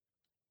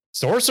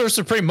 Sorcerer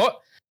Supreme?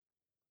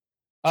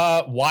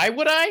 Why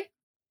would I?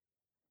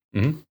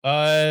 Mm-hmm.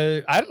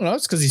 I don't know.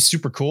 It's because he's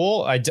super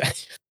cool.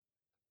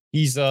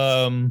 He's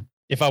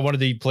if I wanted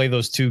to play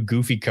those 2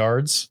 goofy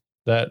cards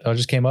that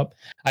just came up,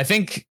 I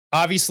think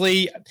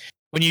obviously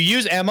when you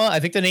use Emma, I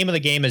think the name of the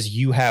game is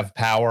you have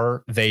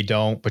power, they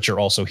don't, but you're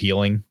also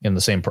healing in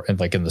the same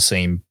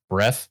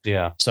breath.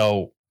 Yeah.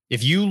 So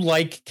if you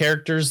like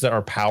characters that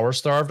are power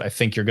starved, I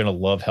think you're gonna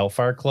love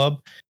Hellfire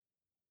Club.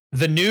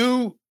 The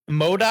new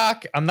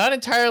MODOK, I'm not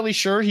entirely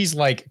sure he's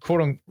like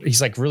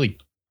he's like really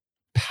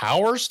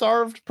power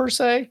starved per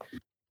se,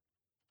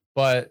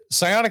 but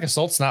Psionic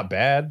Assault's not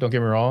bad, don't get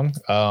me wrong.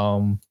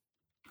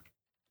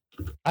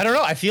 I don't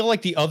know, I feel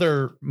like the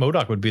other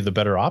MODOK would be the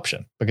better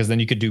option, because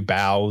then you could do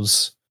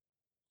bows,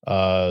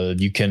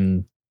 you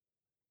can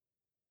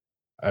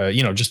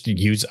just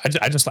use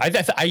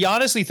I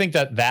honestly think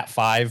that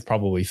 5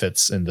 probably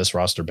fits in this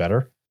roster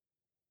better.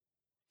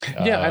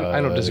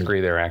 I don't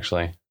disagree there,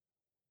 actually.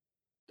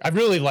 I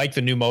really like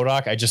the new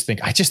MODOK. I just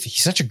think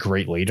he's such a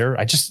great leader.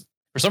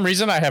 For some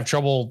reason, I have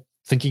trouble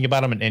thinking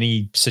about him in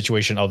any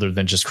situation other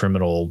than just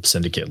criminal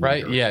syndicate leader.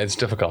 Right? Yeah, it's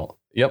difficult.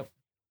 Yep.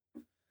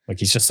 Like,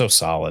 he's just so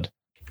solid.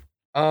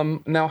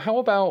 Now, how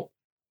about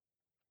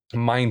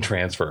Mind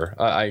Transfer?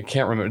 I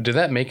can't remember. Did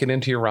that make it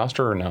into your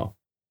roster or no?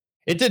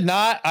 It did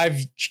not.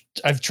 I've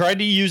tried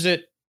to use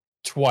it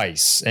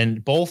twice,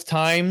 and both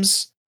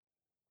times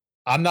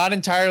I'm not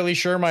entirely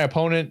sure my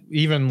opponent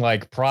even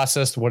like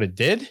processed what it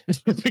did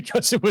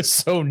because it was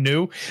so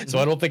new. So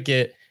I don't think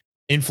it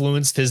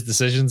influenced his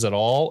decisions at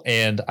all,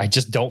 and I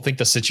just don't think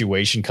the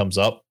situation comes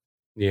up.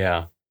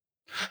 Yeah.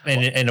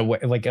 And in a way,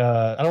 like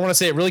I don't want to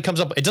say it really comes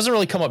up. It doesn't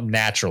really come up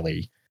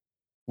naturally,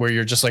 where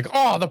you're just like,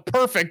 oh, the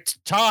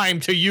perfect time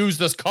to use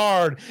this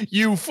card,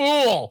 you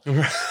fool,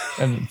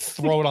 and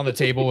throw it on the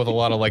table with a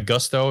lot of like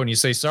gusto, and you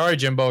say, sorry,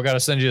 Jimbo, I got to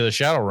send you to the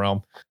Shadow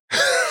Realm.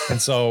 And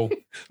so,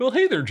 well,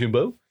 hey there,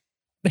 Jimbo.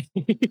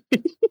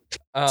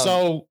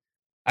 So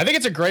I think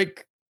it's a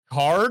great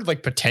card,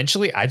 like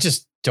potentially. I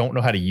just don't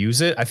know how to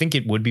use it. I think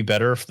it would be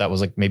better if that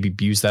was like maybe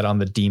use that on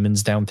the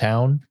Demons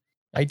Downtown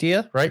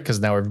idea, right? Because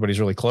now everybody's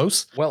really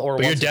close. Well,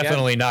 but you're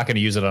definitely not going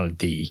to use it on a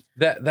D.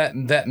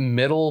 That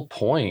middle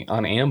point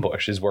on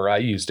Ambush is where I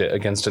used it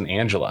against an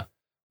Angela,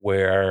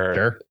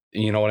 where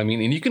you know what I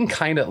mean. And you can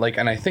kind of like,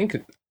 and I think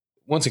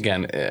once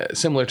again,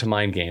 similar to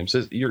mind games,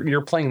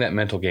 you're playing that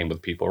mental game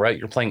with people, right?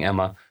 You're playing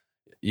Emma.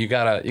 You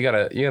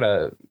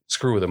gotta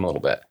screw with them a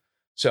little bit.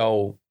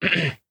 So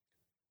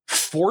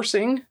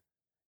forcing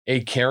a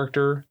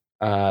character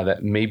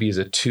that maybe is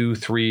a 2,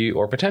 3,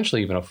 or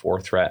potentially even a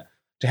 4 threat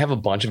to have a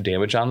bunch of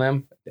damage on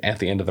them at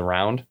the end of the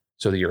round,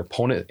 so that your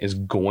opponent is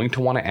going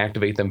to want to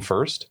activate them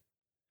first,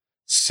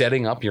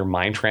 setting up your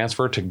mind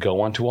transfer to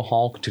go onto a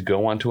Hulk, to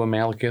go onto a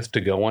Malekith,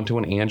 to go onto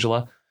an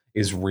Angela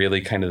is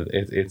really kind of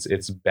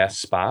its best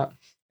spot.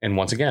 And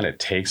once again, it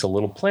takes a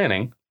little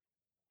planning,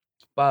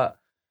 but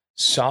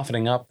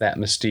softening up that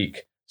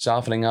Mystique,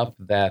 softening up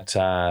that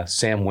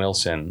Sam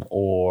Wilson,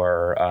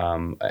 or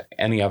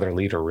any other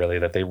leader really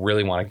that they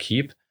really want to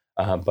keep,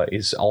 but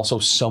is also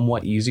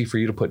somewhat easy for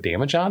you to put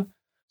damage on,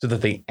 so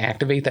that they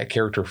activate that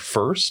character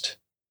first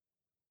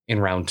in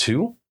round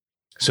 2.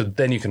 So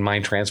then you can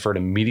mind transfer it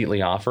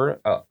immediately off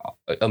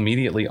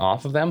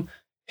of them,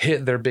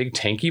 hit their big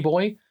tanky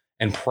boy,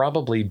 and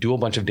probably do a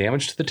bunch of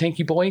damage to the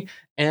tanky boy,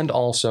 and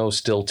also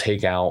still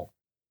take out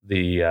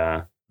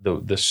the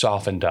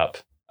softened up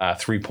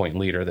 3-point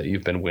leader that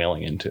you've been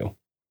wailing into.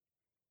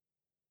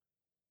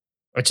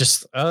 I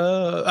just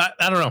I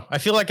don't know. I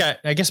feel like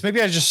I guess maybe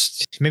it's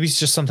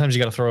just sometimes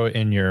you got to throw it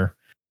in your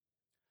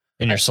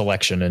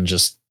selection and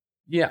just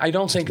I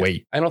don't think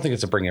wait. I don't think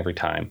it's a bring every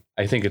time.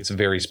 I think it's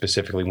very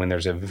specifically when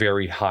there's a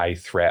very high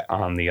threat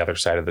on the other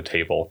side of the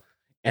table,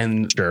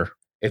 and Sure.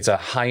 it's a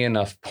high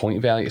enough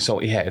point value.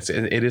 So yeah,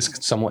 it is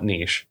somewhat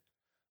niche,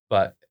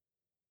 but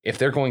if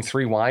they're going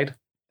 3 wide,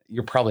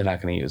 you're probably not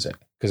going to use it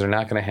because they're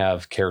not going to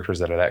have characters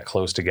that are that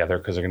close together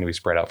because they're going to be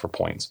spread out for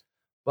points.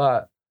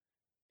 But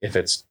if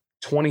it's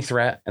 20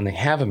 threat and they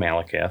have a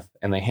Malekith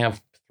and they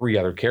have 3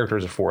 other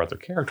characters or 4 other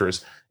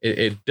characters,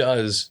 it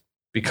does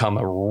become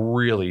a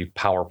really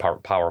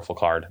powerful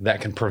card that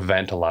can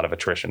prevent a lot of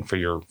attrition for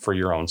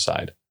your own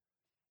side.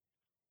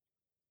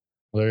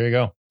 Well, there you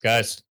go,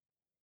 guys.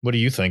 What do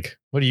you think?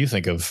 What do you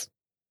think of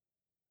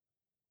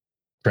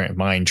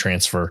mind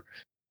transfer?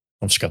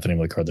 I just got the name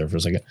of the card there for a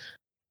second.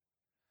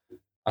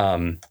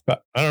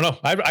 But I don't know.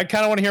 I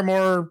kind of want to hear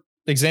more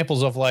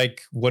examples of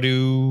like what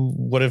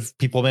have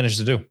people managed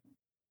to do?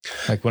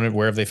 Like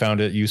where have they found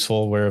it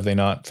useful? Where have they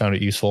not found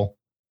it useful?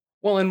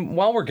 Well, and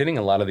while we're getting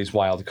a lot of these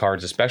wild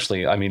cards,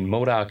 especially, I mean,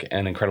 MODOK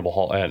and Incredible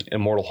Hulk and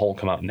Immortal Hulk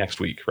come out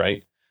next week,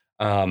 right?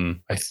 I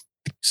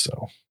think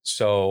so.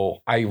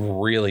 So I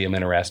really am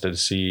interested to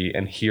see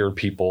and hear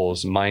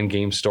people's mind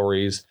game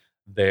stories.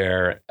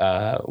 Their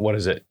what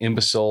is it?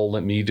 Imbecile,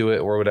 let me do it,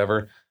 or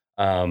whatever.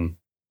 I'm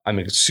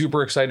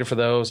super excited for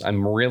those.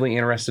 I'm really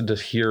interested to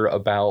hear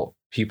about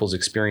people's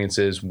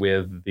experiences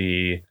with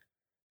the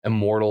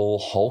Immortal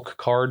Hulk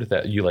card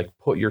that you like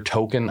put your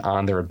token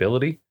on their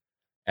ability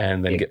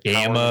and then get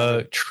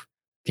gamma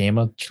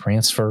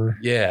transfer.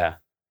 Yeah.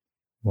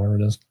 Whatever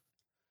it is.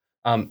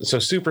 So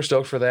super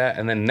stoked for that.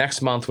 And then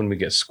next month when we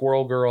get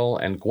Squirrel Girl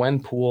and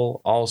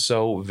Gwenpool,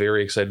 also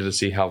very excited to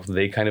see how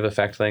they kind of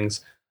affect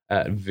things.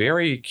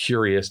 Very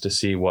curious to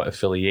see what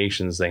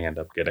affiliations they end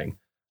up getting.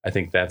 I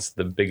think that's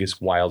the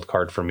biggest wild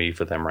card for me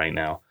for them right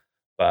now.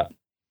 But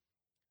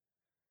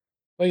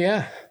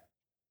yeah.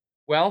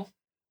 Well,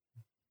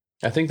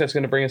 I think that's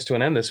going to bring us to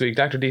an end this week.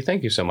 Dr. D,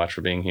 thank you so much for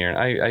being here.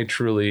 I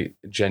truly,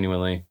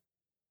 genuinely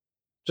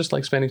just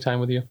like spending time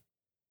with you.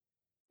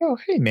 Oh,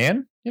 hey,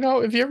 man. You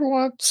know, if you ever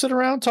want to sit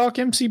around, talk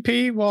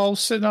MCP while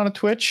sitting on a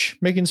Twitch,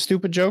 making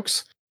stupid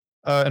jokes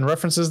and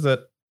references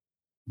that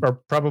are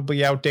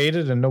probably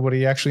outdated and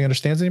nobody actually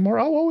understands anymore,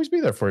 I'll always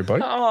be there for you,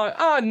 buddy.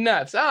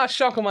 Nuts.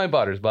 Shuckle my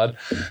butters, bud.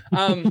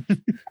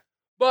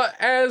 But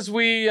as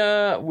we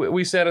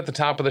said at the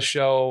top of the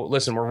show,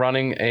 listen, we're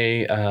running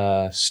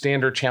a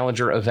standard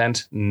challenger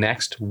event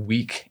next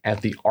week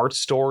at the art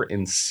store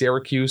in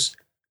Syracuse.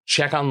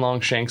 Check on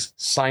Longshanks,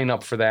 sign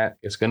up for that.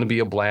 It's going to be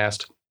a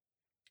blast.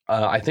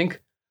 I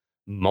think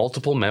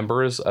multiple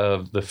members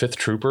of the 5th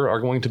Trooper are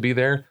going to be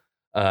there.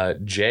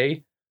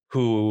 Jay,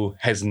 who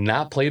has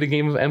not played a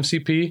game of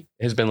MCP,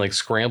 has been like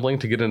scrambling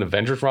to get an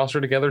Avengers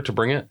roster together to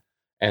bring it,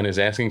 and is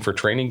asking for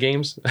training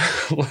games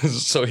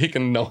so he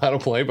can know how to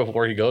play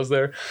before he goes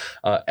there.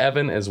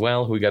 Evan as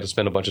well, who we got to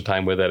spend a bunch of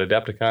time with at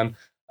Adepticon,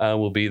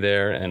 will be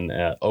there,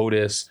 and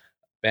Otis,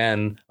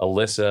 Ben,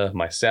 Alyssa,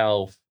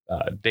 myself,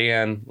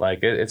 Dan. Like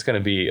it's going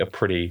to be a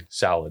pretty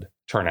solid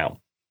turnout.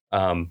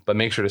 But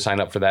make sure to sign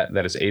up for that.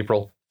 That is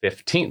April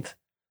 15th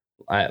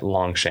at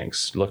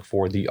Longshanks. Look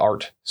for the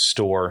art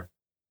store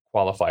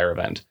qualifier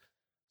event.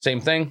 Same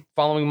thing,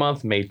 following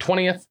month, May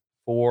 20th,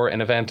 for an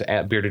event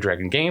at Bearded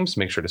Dragon Games.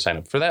 Make sure to sign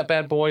up for that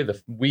bad boy.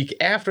 The week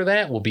after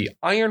that will be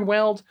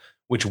Ironweld,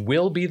 which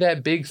will be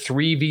that big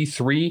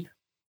 3v3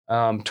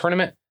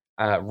 tournament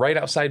right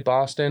outside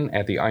Boston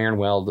at the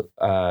Ironweld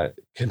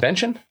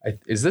convention.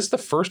 Is this the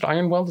first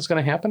Ironweld that's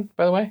going to happen,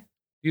 by the way?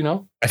 You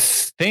know? I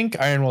think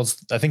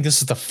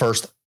this is the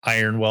first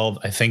Ironweld.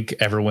 I think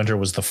Everwinter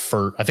was the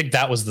first. I think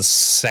that was the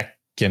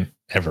second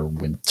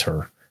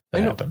Everwinter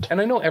that happened. And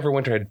I know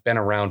Everwinter had been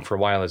around for a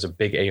while as a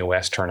big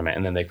AOS tournament,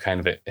 and then they've kind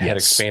of had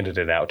expanded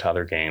it out to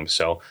other games.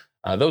 So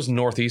those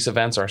Northeast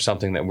events are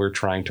something that we're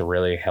trying to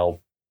really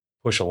help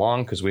push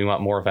along because we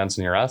want more events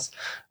near us.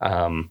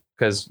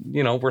 Because,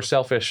 we're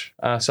selfish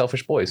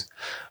boys.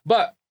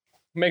 But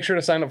make sure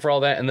to sign up for all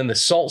that. And then the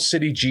Salt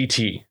City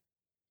GT.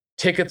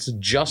 Tickets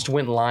just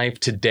went live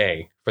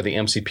today for the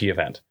MCP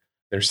event.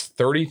 There's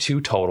 32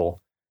 total.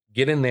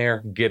 Get in there,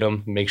 get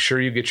them. Make sure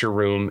you get your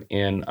room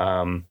in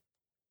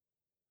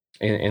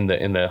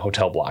the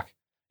hotel block.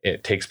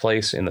 It takes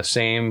place in the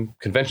same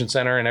convention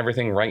center and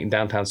everything right in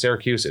downtown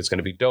Syracuse. It's going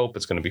to be dope.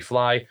 It's going to be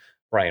fly.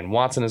 Brian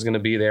Watson is going to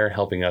be there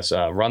helping us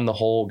run the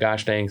whole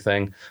gosh dang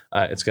thing.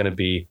 It's going to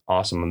be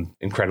awesome. I'm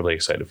incredibly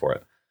excited for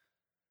it.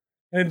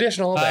 In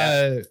addition to all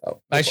that,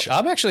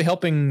 I'm actually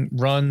helping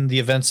run the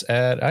events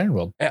at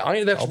Ironweld.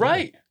 That's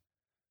right.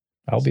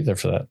 I'll be there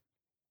for that.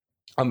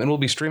 And we'll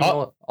be streaming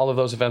all of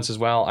those events as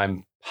well.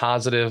 I'm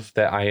positive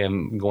that I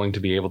am going to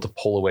be able to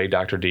pull away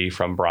Dr. D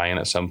from Brian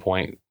at some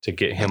point to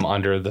get him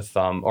under the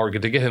thumb, or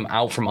to get him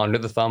out from under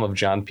the thumb of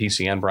John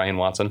PC and Brian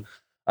Watson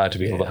to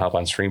be able to hop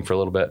on stream for a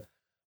little bit.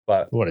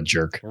 But what a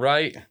jerk.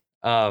 Right.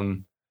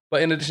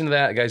 But in addition to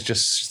that, guys,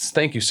 just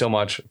thank you so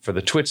much for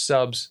the Twitch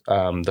subs,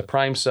 the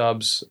Prime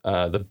subs,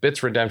 the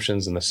bits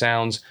redemptions and the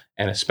sounds,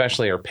 and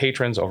especially our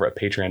patrons over at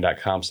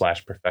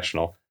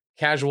patreon.com/professional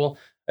casual,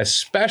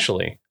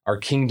 especially our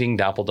King Ding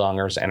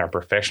Doppeldongers and our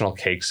professional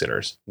cake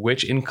sitters,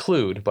 which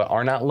include, but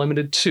are not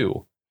limited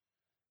to,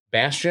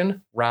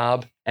 Bastion,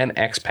 Rob, and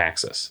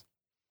Xpaxis,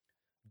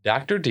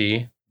 Dr.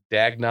 D,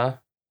 Dagna,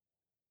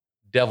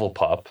 Devil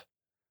Pup,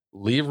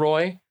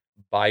 Leroy,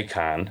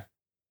 Bicon,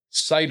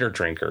 Cider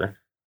Drinker,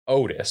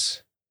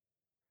 Otis,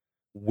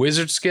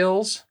 Wizard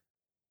Skills,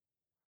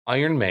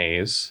 Iron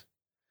Maze,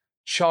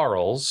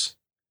 Charles,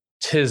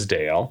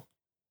 Tisdale,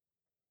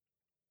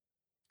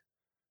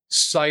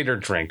 Cider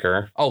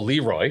Drinker,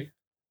 Leroy,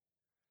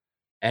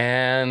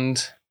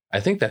 and I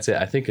think that's it.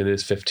 I think it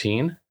is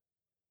 15,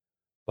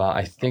 but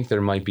I think there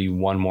might be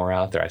one more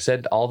out there. I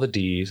said all the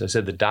D's. I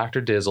said the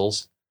Dr.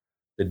 Dizzles,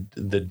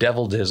 the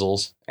Devil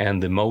Dizzles,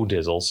 and the Mo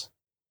Dizzles,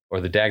 or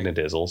the Dagna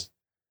Dizzles.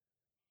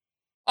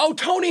 Oh,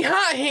 Tony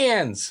Hot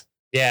Hands!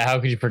 Yeah, how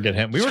could you forget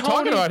him? We were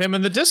talking about him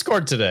in the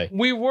Discord today.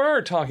 We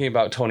were talking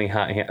about Tony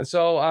Hot Hands.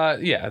 So,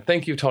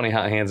 thank you, Tony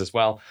Hot Hands, as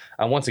well.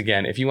 Once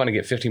again, if you want to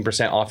get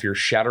 15% off your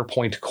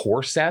Shatterpoint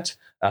core set,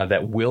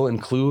 that will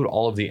include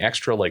all of the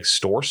extra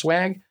store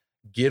swag,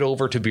 get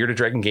over to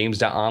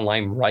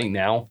beardeddragongames.online right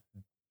now.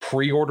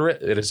 Pre-order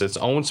it. It is its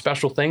own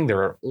special thing.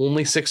 There are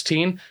only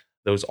 16.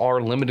 Those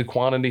are limited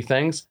quantity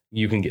things.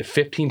 You can get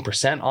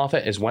 15% off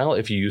it as well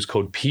if you use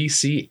code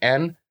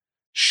PCN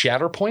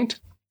Shatterpoint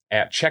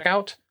at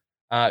checkout.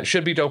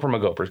 Should be doper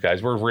McGopers,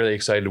 guys. We're really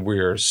excited.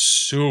 We're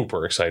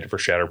super excited for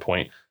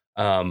Shatterpoint.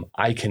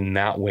 I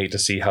cannot wait to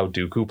see how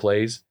Dooku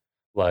plays.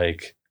 I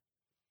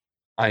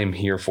am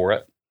here for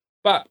it.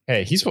 But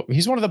hey, he's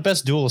one of the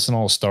best duelists in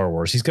all of Star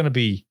Wars. He's going to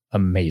be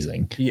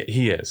amazing.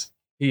 He is.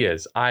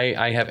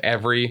 I have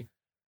every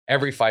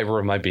fiber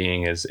of my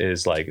being is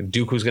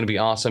Dooku's going to be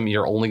awesome.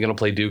 You're only going to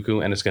play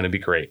Dooku, and it's going to be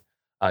great.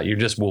 You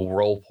just will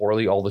roll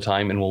poorly all the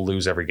time, and we'll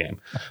lose every game.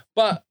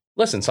 But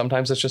listen,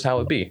 sometimes that's just how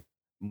it be.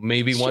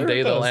 Maybe one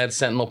day they'll add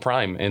Sentinel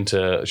Prime into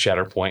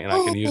Shatterpoint, and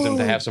I can use them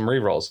to have some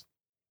rerolls.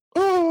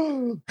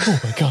 Oh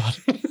my god!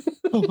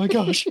 Oh my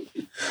gosh!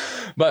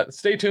 But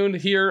stay tuned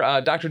here.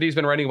 Dr. D's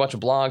been writing a bunch of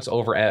blogs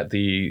over at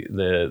the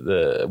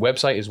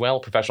website as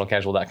well,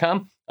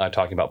 professionalcasual.com,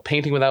 talking about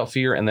painting without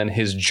fear, and then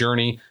his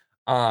journey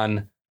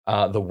on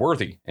the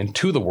worthy and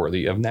to the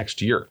worthy of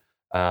next year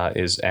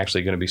is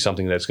actually going to be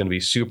something that's going to be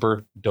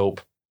super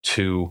dope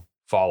to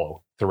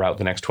follow throughout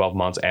the next 12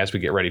 months as we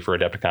get ready for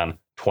Adepticon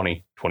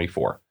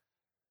 2024.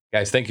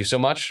 Guys, thank you so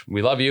much.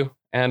 We love you,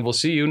 and we'll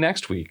see you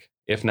next week,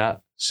 if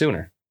not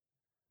sooner.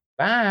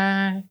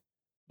 Bye.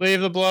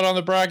 Leave the blood on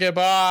the bracket.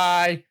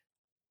 Bye.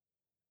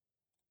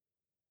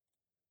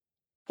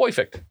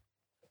 Perfect.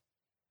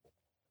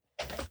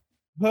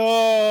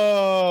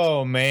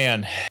 Oh,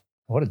 man.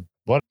 What?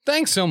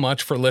 Thanks so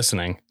much for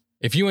listening.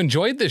 If you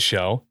enjoyed this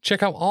show,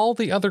 check out all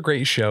the other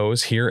great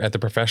shows here at the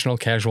Professional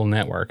Casual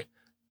Network.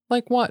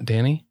 Like what,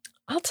 Danny?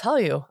 I'll tell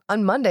you.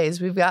 On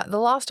Mondays, we've got the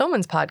Lost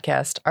Omens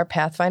podcast, our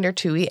Pathfinder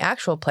 2e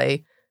actual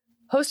play,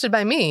 hosted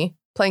by me,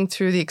 playing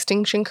through the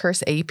Extinction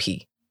Curse AP.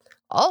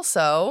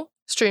 Also,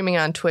 streaming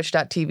on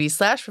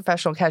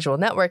twitch.tv/Professional Casual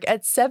Network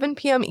at 7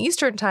 p.m.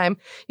 Eastern Time,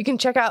 you can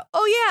check out,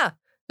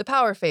 the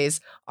Power Phase,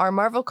 our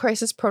Marvel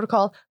Crisis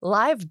Protocol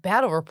live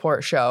battle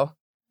report show.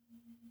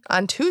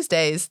 On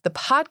Tuesdays, the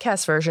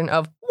podcast version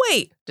of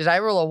Wait, Did I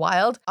Roll a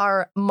Wild?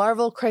 Our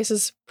Marvel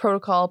Crisis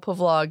Protocol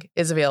vlog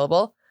is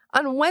available.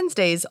 On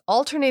Wednesdays,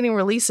 alternating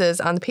releases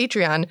on the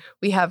Patreon,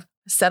 we have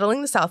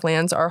Settling the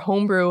Southlands, our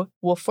homebrew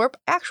Wolfthorpe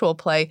actual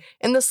play,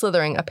 and The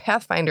Slithering, a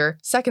Pathfinder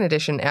 2nd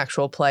edition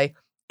actual play.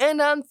 And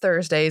on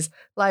Thursdays,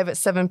 live at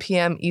 7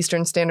 p.m.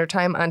 Eastern Standard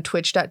Time on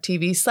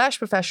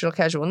twitch.tv/Professional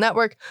Casual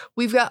Network,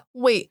 we've got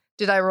Wait,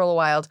 Did I Roll a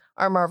Wild?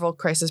 Our Marvel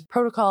Crisis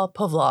Protocol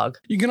vlog.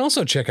 You can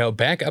also check out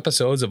back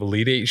episodes of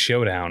Elite 8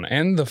 Showdown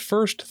and the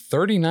first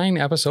 39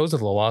 episodes of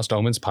the Lost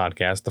Omens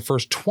podcast, the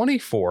first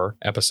 24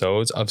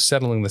 episodes of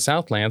Settling the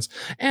Southlands,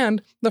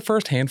 and the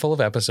first handful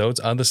of episodes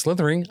of The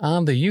Slithering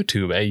on the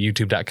YouTube at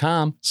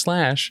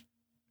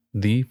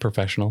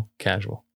youtube.com/TheProfessionalCasual.